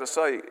have you got to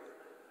say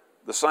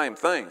the same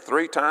thing?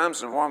 3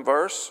 times in one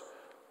verse?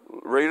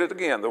 Read it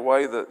again the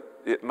way that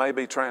it may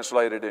be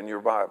translated in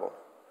your Bible.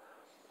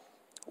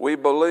 We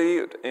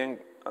believed in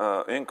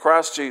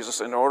Christ Jesus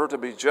in order to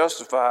be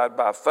justified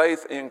by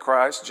faith in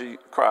Christ.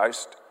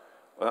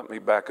 Let me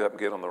back up and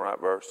get on the right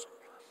verse.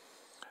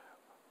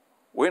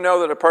 We know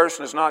that a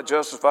person is not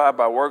justified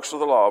by works of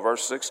the law,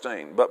 verse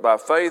 16, but by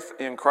faith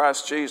in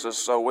Christ Jesus.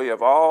 So we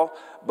have all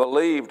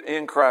believed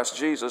in Christ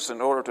Jesus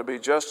in order to be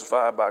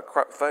justified by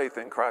faith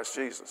in Christ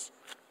Jesus.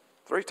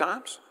 3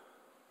 times?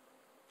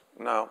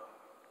 No.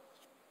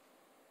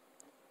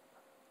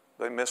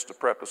 They missed a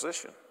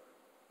preposition.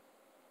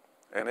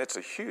 And it's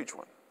a huge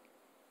one.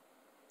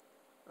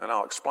 And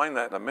I'll explain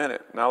that in a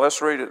minute. Now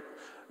let's read it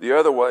the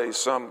other way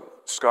some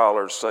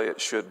scholars say it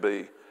should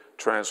be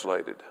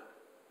translated.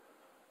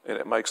 And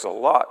it makes a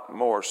lot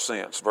more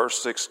sense.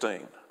 Verse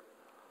 16.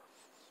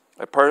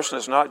 A person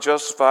is not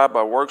justified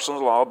by works of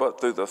the law,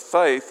 but through the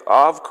faith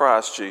of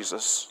Christ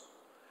Jesus,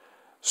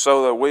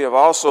 so that we have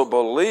also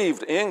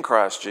believed in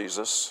Christ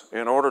Jesus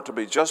in order to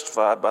be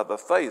justified by the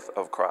faith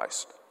of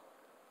Christ.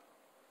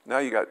 Now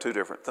you got 2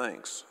 different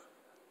things,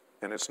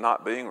 and it's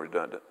not being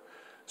redundant.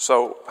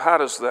 So how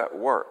does that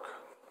work?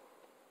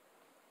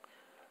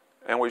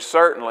 And we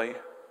certainly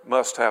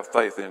must have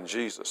faith in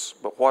Jesus.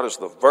 But what is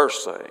the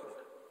verse saying?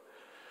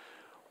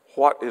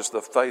 What is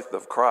the faith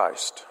of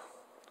Christ?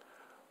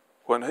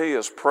 When he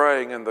is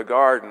praying in the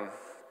garden,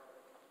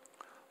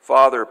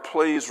 Father,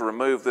 please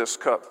remove this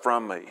cup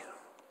from me.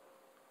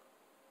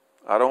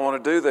 I don't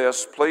want to do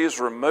this. Please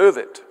remove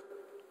it.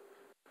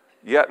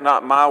 Yet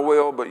not my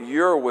will, but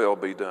your will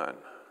be done.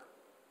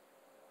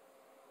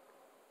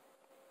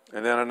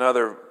 And then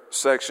another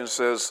section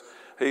says,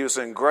 he was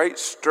in great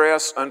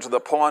stress unto the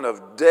point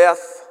of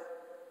death,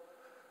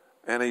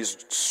 and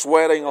he's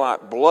sweating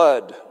like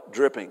blood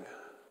dripping.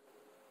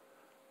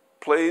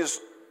 Please,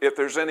 if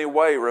there's any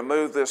way,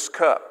 remove this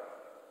cup.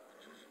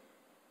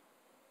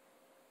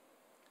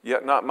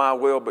 Yet not my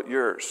will, but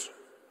yours.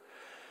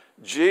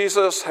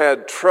 Jesus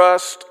had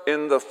trust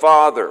in the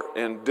Father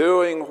in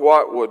doing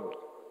what would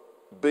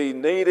be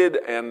needed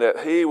and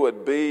that he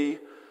would be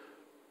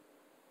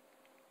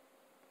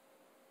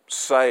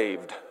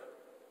saved,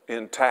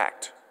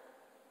 intact.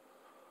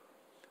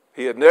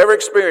 He had never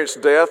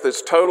experienced death.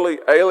 It's totally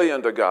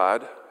alien to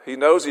God. He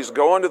knows he's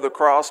going to the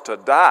cross to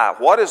die.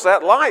 What is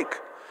that like?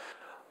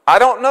 I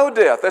don't know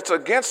death. That's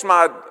against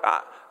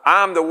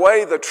I'm the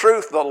way, the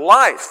truth, the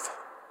life.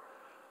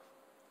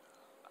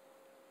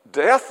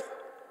 Death?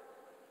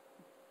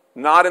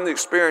 Not in the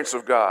experience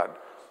of God.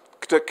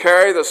 To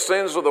carry the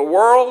sins of the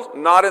world?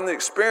 Not in the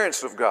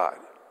experience of God.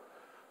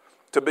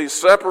 To be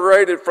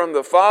separated from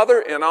the Father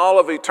in all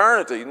of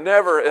eternity?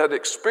 Never had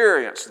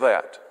experienced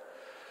that.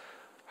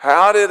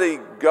 How did he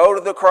go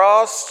to the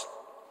cross?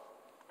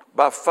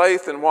 By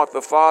faith in what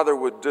the Father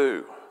would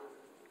do.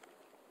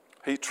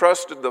 He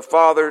trusted the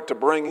Father to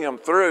bring him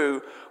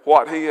through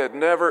what he had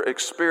never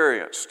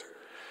experienced.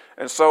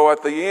 And so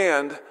at the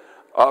end,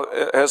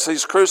 as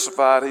he's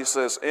crucified, he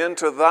says,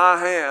 into thy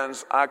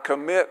hands I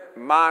commit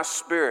my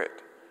spirit.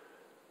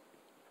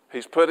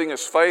 He's putting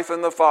his faith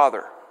in the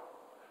Father.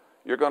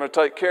 You're going to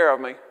take care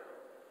of me.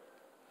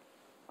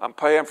 I'm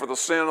paying for the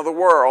sin of the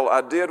world.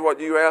 I did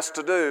what you asked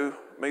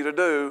me to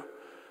do.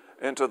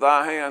 Into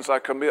thy hands I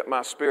commit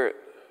my spirit.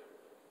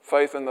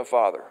 Faith in the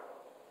Father.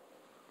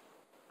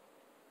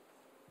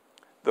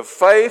 The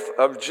faith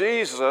of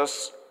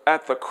Jesus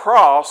at the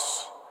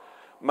cross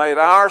made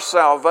our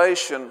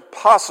salvation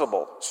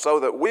possible so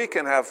that we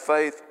can have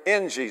faith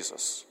in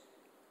Jesus.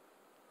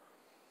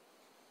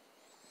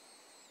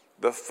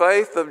 The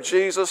faith of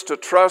Jesus to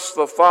trust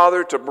the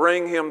Father to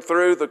bring him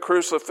through the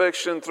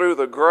crucifixion, through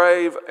the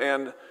grave,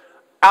 and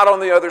out on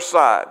the other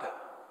side.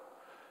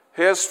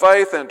 His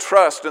faith and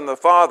trust in the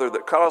Father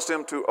that caused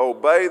him to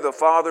obey the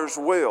Father's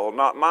will.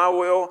 Not my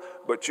will,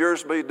 but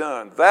yours be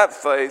done. That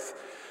faith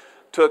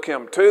took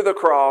him to the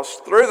cross,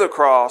 through the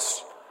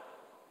cross,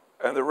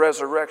 and the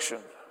resurrection,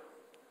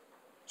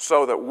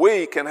 so that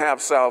we can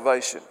have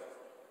salvation.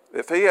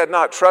 If he had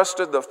not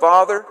trusted the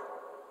Father,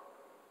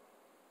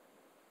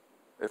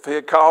 if he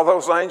had called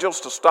those angels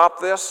to stop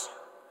this,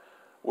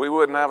 we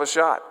wouldn't have a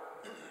shot.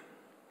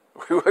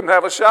 We wouldn't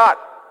have a shot.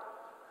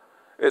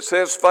 It's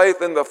his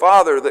faith in the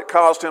Father that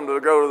caused him to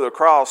go to the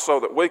cross so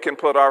that we can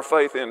put our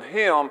faith in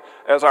him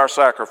as our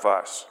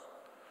sacrifice.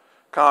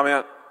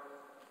 Comment?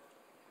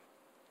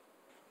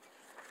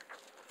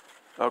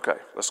 Okay,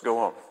 let's go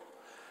on.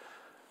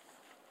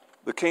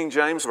 The King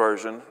James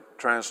Version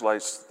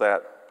translates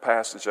that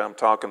passage I'm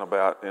talking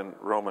about in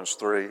Romans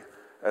 3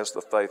 as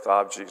the faith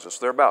of Jesus.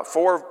 There are about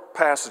 4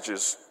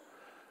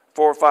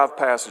 or 5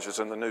 passages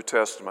in the New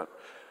Testament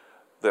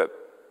that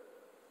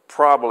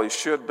probably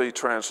should be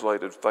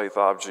translated faith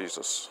of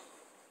Jesus.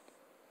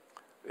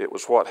 It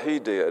was what he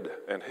did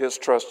and his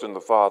trust in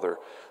the Father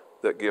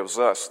that gives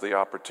us the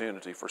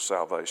opportunity for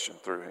salvation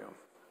through him.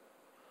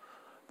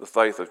 The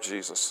faith of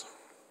Jesus.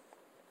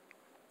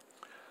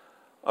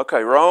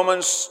 Okay,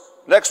 Romans,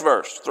 next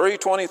verse,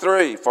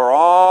 3:23. For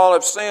all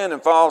have sinned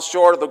and fall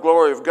short of the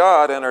glory of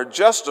God and are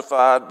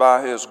justified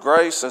by his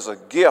grace as a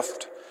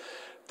gift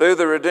through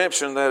the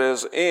redemption that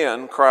is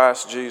in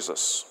Christ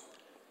Jesus,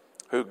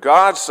 who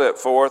God set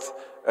forth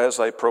as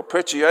a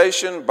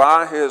propitiation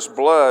by his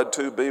blood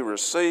to be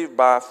received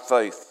by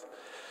faith.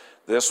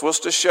 This was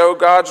to show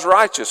God's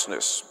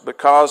righteousness,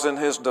 because in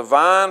his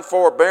divine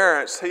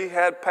forbearance he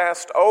had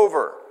passed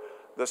over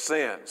the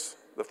sins,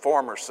 the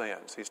former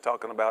sins. He's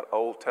talking about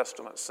Old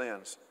Testament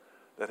sins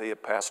that he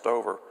had passed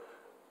over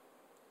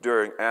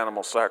during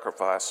animal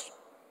sacrifice.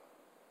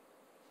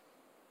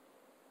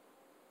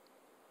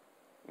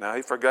 Now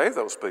he forgave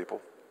those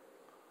people,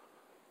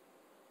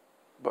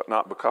 but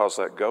not because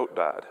that goat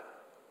died.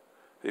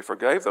 He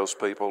forgave those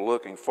people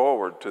looking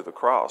forward to the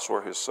cross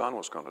where his son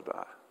was going to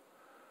die.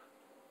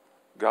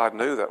 God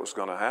knew that was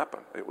going to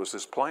happen. It was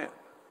his plan.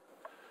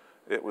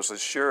 It was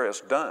as sure as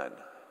done.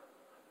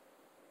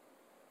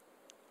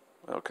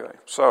 Okay,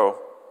 so,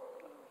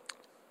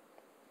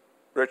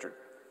 Richard.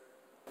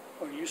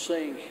 Are you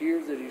saying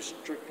here that he's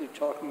strictly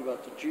talking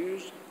about the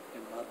Jews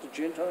and not the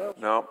Gentiles?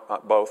 No,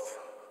 both.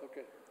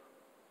 Okay.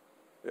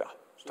 Yeah,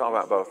 he's talking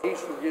about both. He's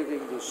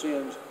forgiving the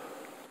sins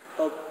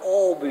of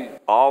all men.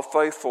 All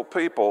faithful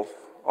people,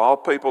 all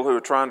people who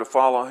are trying to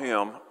follow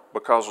him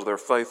because of their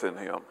faith in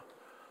him,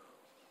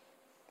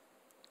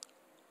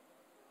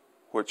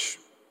 which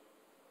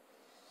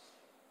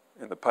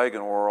in the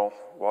pagan world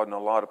wasn't a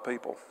lot of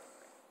people.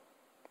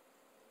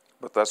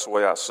 But that's the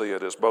way I see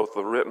it, is both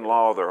the written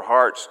law of their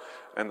hearts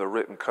and the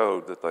written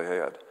code that they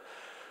had.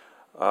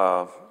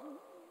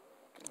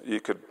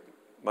 You could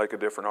make a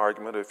different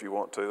argument if you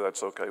want to.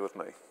 That's okay with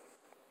me.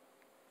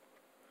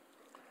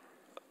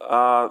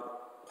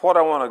 What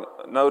I want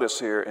to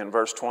notice here in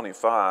verse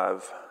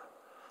 25,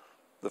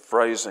 the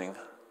phrasing,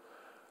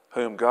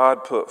 whom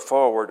God put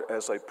forward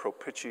as a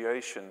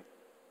propitiation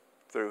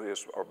through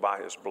his or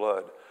by his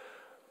blood.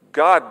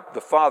 God the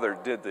Father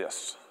did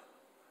this.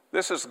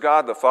 This is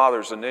God the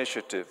Father's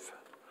initiative.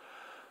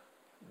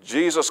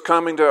 Jesus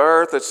coming to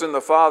earth, it's in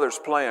the Father's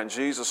plan.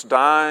 Jesus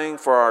dying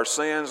for our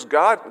sins.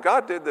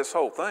 God did this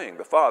whole thing,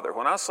 the Father.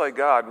 When I say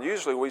God, and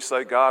usually we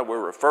say God,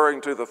 we're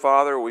referring to the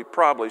Father. We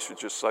probably should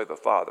just say the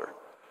Father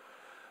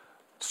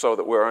so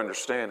that we're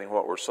understanding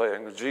what we're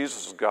saying.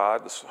 Jesus is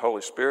God. The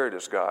Holy Spirit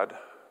is God.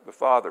 The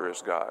Father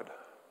is God.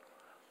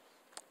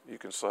 You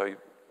can say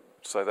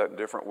that in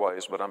different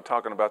ways, but I'm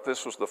talking about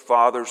this was the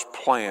Father's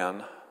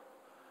plan.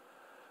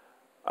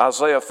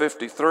 Isaiah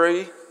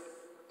 53,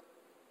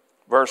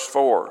 verse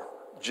 4,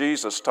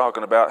 Jesus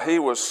talking about he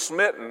was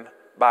smitten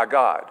by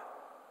God.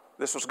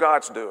 This was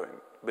God's doing,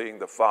 being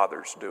the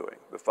Father's doing,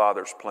 the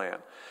Father's plan.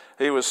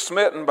 He was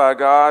smitten by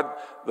God.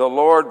 The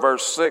Lord,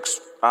 verse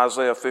 6,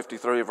 Isaiah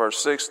 53, verse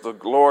 6, the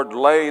Lord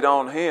laid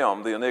on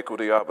him the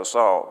iniquity of us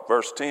all.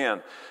 Verse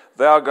 10,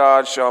 thou,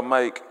 God, shall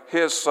make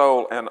his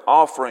soul an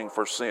offering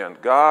for sin.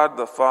 God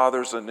the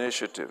Father's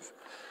initiative.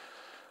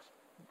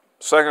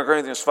 2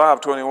 Corinthians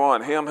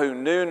 5:21, him who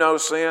knew no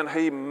sin,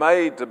 he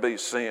made to be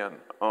sin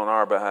on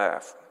our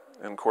behalf.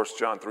 And of course,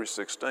 John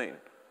 3:16,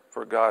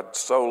 for God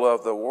so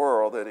loved the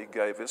world that he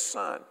gave his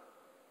son.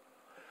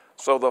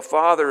 So the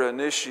Father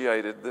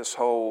initiated this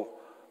whole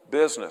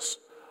business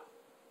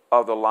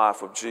of the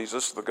life of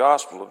Jesus, the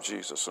gospel of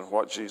Jesus, and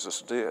what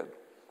Jesus did.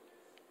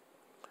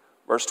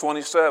 Verse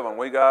 27,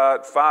 we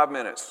got 5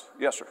 minutes.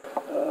 Yes,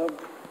 sir.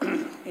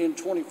 In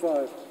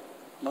 25,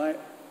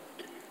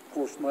 of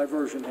course, my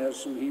version has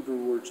some Hebrew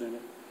words in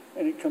it,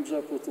 and it comes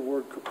up with the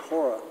word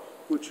kapara,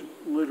 which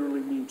literally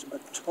means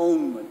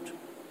atonement.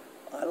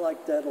 I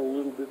like that a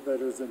little bit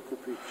better than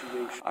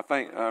propitiation. I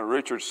think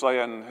Richard's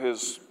saying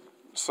his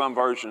some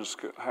versions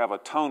have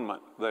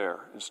atonement there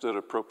instead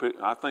of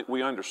I think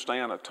we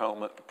understand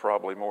atonement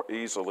probably more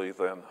easily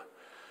than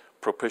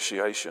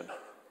propitiation.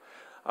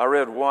 I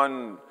read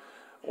one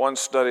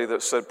study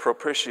that said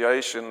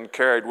propitiation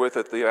carried with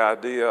it the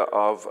idea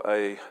of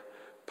a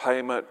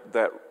payment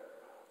that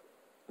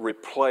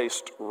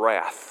replaced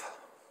wrath,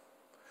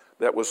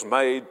 that was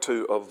made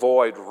to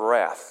avoid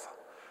wrath.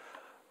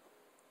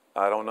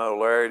 I don't know,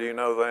 Larry, do you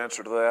know the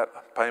answer to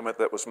that? Payment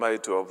that was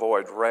made to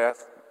avoid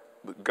wrath.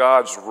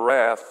 God's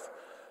wrath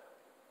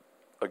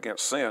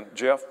against sin.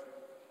 Jeff?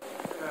 I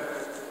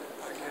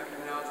can't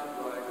pronounce it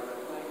right, but I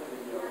think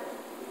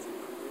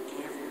it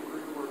came from the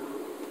Greek word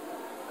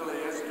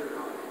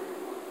eleestheron.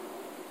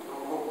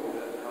 Don't hold me to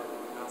that how the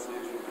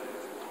pronunciation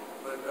is.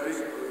 But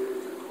basically, it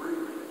was a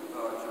Greek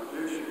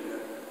tradition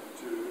that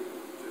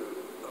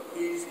to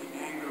appease the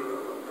anger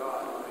of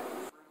God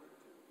and make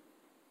him friendly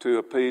to you. To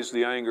appease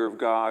the anger of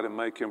God and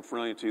make him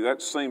friendly to you.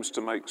 That seems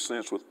to make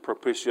sense with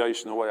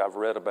propitiation the way I've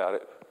read about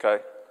it.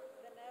 Okay?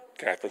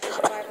 Kathy. The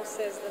Bible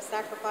says the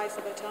sacrifice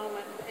of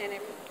atonement, and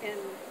it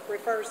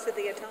refers to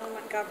the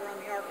atonement cover on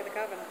the Ark of the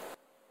Covenant.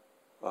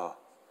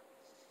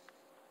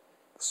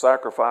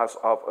 Sacrifice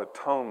of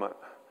atonement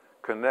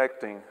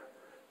connecting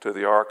to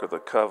the Ark of the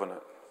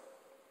Covenant.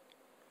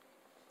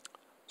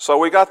 So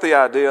we got the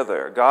idea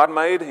there. God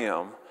made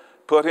him,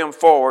 put him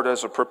forward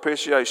as a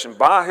propitiation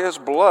by his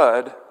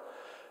blood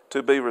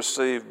to be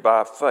received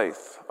by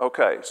faith.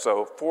 Okay,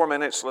 so 4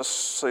 minutes. Let's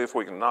see if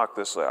we can knock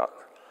this out.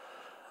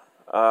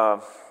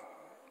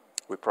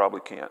 We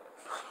probably can't.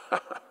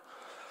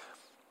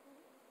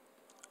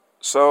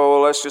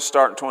 So let's just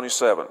start in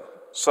 27.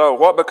 So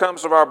what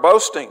becomes of our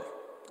boasting?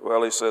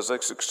 Well, he says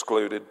it's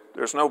excluded.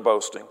 There's no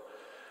boasting.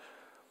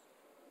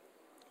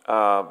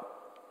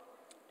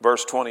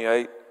 Verse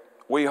 28,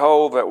 we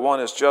hold that one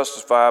is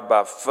justified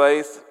by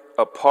faith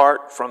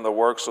apart from the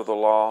works of the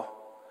law.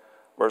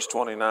 Verse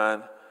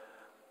 29,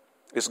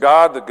 is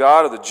God the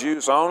God of the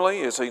Jews only?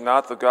 Is he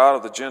not the God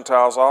of the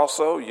Gentiles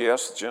also?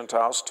 Yes, the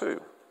Gentiles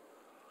too.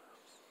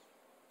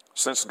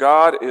 Since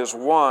God is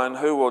one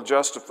who will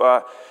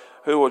justify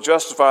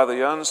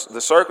the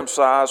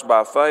circumcised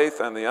by faith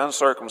and the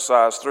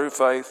uncircumcised through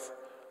faith,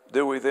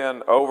 do we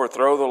then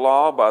overthrow the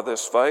law by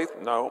this faith?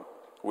 No,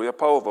 we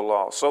uphold the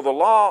law. So the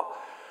law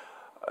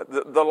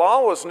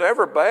was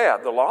never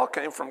bad. The law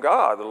came from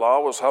God. The law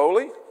was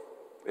holy.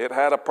 It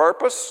had a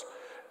purpose,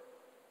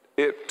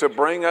 to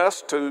bring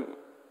us to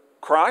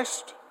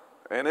Christ,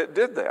 and it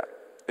did that.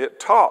 It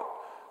taught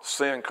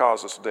sin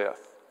causes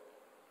death.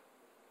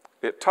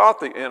 It taught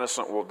the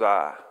innocent will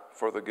die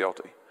for the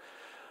guilty.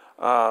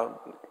 The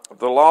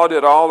law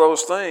did all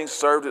those things,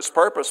 served its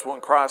purpose. When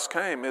Christ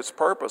came, its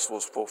purpose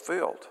was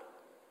fulfilled.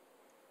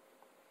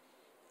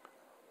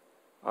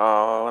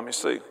 Let me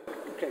see.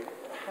 Okay,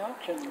 how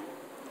can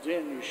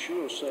then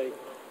Yeshua say,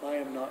 I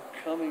am not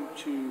coming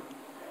to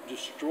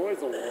destroy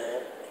the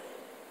law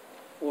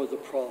or the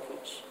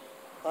prophets?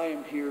 I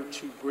am here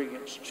to bring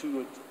it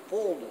to its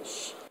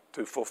fullness.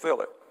 To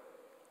fulfill it.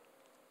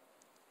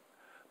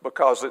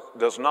 Because it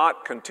does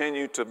not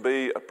continue to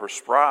be a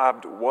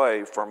prescribed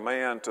way for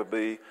man to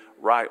be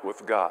right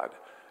with God.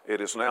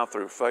 It is now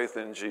through faith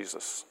in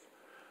Jesus.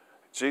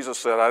 Jesus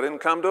said, I didn't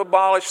come to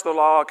abolish the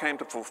law, I came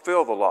to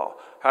fulfill the law.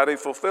 How did he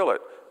fulfill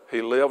it?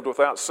 He lived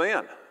without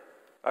sin.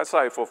 That's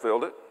how he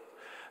fulfilled it.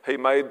 He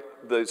made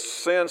the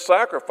sin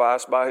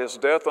sacrifice by his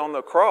death on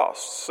the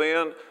cross.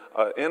 Sin,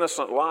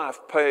 innocent life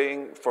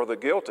paying for the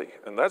guilty.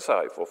 And that's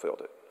how he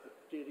fulfilled it.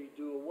 Did he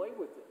do away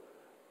with it?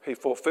 He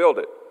fulfilled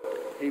it.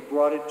 He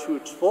brought it to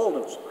its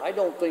fullness. I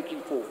don't think he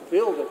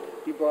fulfilled it.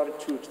 He brought it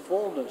to its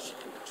fullness,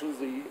 to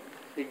the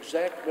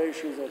exact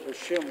measure that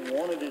Hashem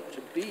wanted it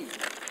to be.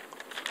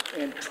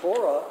 And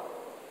Torah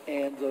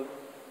and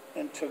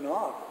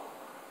Tanakh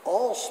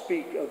all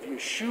speak of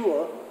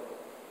Yeshua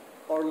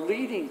are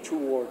leading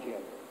toward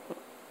him.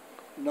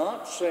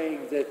 Not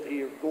saying that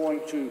they're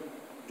going to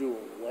do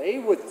away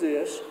with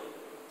this.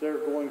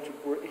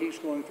 He's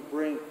going to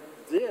bring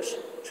this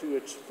to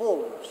its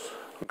fullness.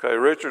 Okay,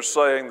 Richard's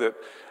saying that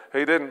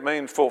he didn't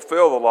mean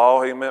fulfill the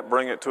law, he meant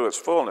bring it to its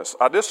fullness.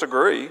 I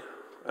disagree,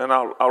 and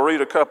I'll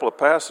read a couple of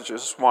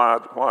passages why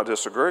I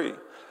disagree,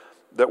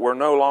 that we're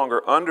no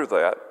longer under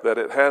that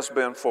it has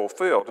been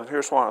fulfilled. And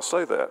here's why I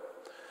say that.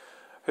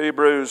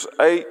 Hebrews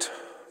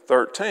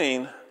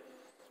 8:13,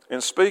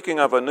 in speaking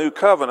of a new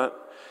covenant,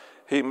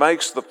 he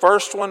makes the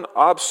first one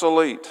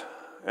obsolete,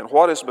 and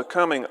what is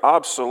becoming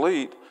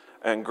obsolete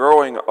and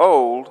growing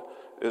old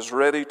is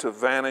ready to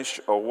vanish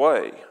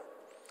away.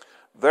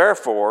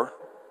 Therefore,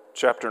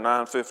 chapter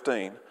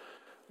 9:15,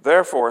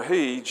 therefore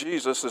he,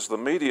 Jesus, is the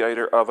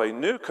mediator of a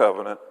new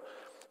covenant,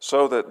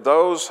 so that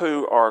those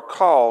who are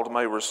called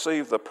may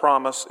receive the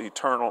promised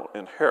eternal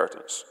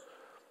inheritance.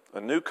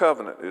 A new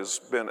covenant has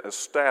been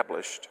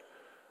established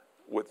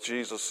with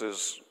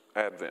Jesus'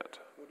 advent.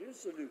 What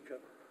is the new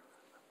covenant?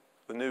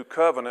 The new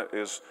covenant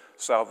is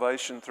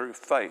salvation through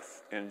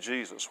faith in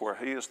Jesus, where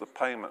he is the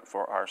payment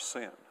for our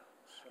sin,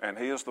 and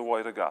he is the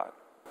way to God.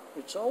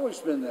 It's always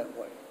been that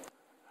way.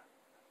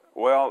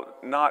 Well,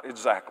 not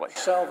exactly.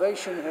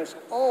 Salvation has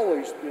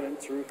always been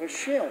through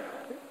Hashem.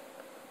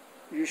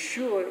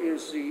 Yeshua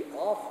is the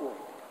offering,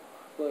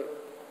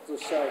 but the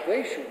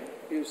salvation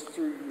is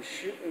through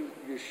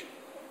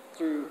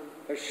through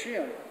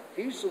Hashem.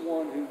 He's the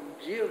one who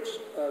gives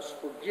us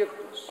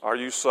forgiveness. Are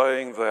you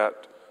saying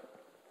that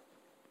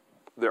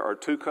there are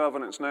two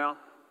covenants now?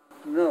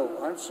 No,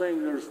 I'm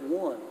saying there's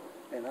one.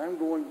 And I'm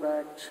going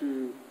back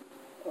to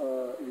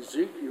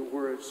Ezekiel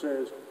where it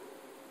says,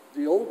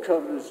 the old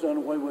covenant is done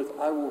away with.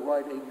 I will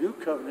write a new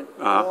covenant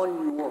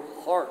on your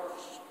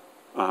hearts.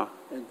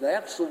 And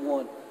that's the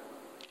one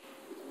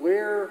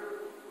where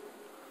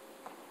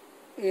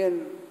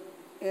in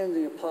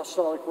the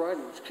apostolic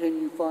writings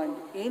can you find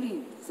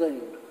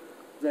anything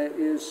that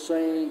is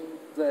saying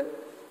that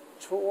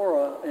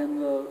Torah and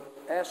the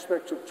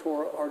aspects of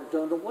Torah are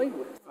done away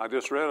with? I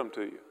just read them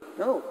to you.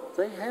 No,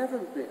 they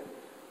haven't been.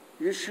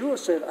 Yeshua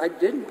said, I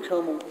didn't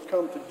come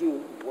to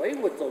do away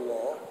with the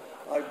law.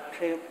 I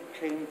came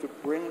to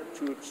bring it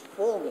to its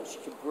fullness,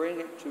 to bring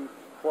it to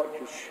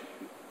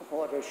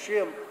what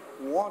Hashem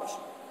wants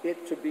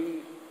it to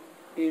be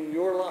in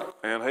your life.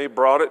 And he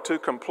brought it to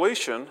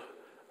completion,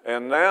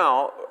 and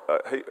now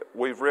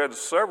we've read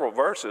several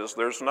verses.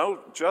 There's no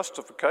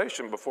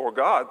justification before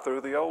God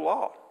through the old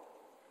law.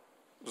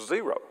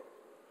 Zero.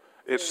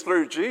 It's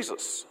through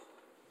Jesus.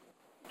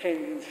 Can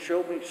you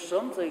show me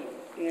something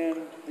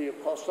in the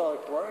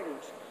apostolic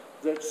writings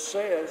that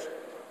says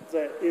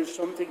that is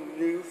something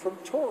new from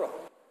Torah?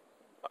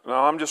 No,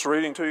 I'm just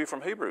reading to you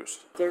from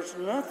Hebrews. There's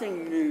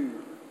nothing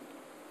new.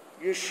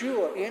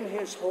 Yeshua in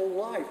his whole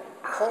life,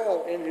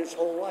 Paul in his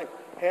whole life,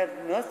 had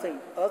nothing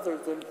other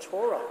than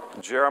Torah.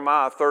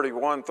 Jeremiah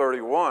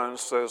 31:31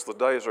 says, the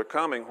days are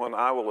coming when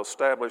I will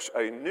establish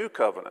a new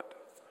covenant.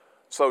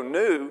 So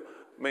new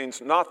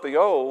means not the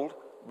old,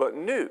 but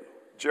new.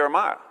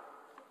 Jeremiah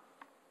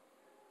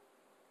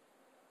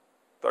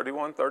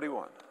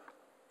 31:31.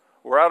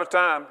 We're out of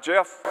time.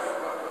 Jeff?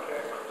 Okay.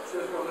 It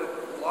says, well,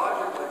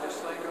 logically, just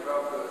think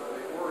about the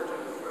origin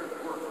of the word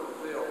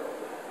fulfill.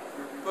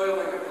 You're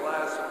filling a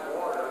glass of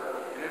water,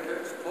 and if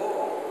it's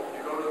full,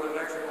 you go to the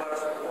next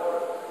glass of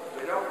water.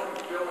 They don't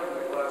keep filling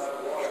the glass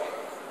of water.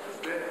 It's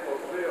been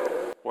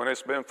fulfilled. When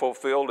it's been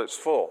fulfilled, it's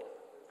full.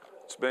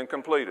 It's been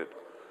completed.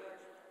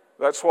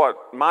 That's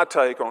what my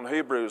take on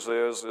Hebrews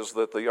is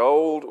that the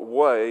old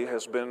way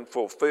has been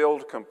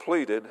fulfilled,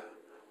 completed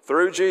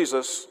through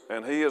Jesus,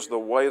 and he is the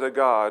way to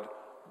God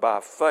by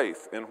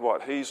faith in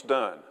what he's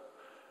done.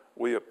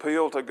 We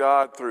appeal to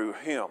God through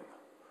him.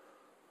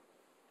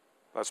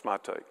 That's my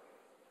take.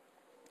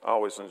 I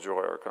always enjoy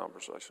our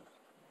conversation.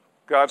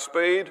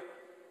 Godspeed.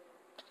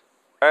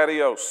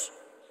 Adios.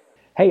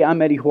 Hey,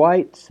 I'm Eddie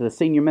White, the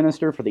Senior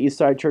Minister for the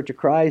Eastside Church of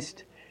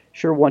Christ.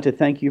 Sure want to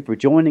thank you for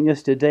joining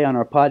us today on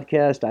our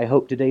podcast. I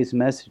hope today's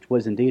message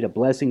was indeed a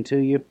blessing to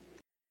you.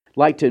 I'd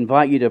like to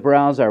invite you to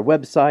browse our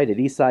website at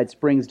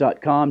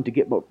eastsidesprings.com to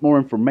get more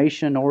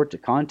information or to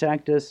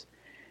contact us.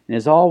 And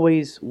as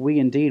always, we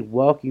indeed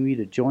welcome you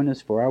to join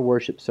us for our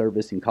worship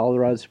service in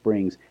Colorado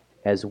Springs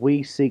as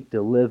we seek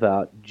to live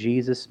out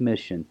Jesus'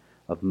 mission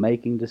of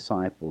making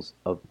disciples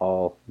of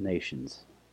all nations.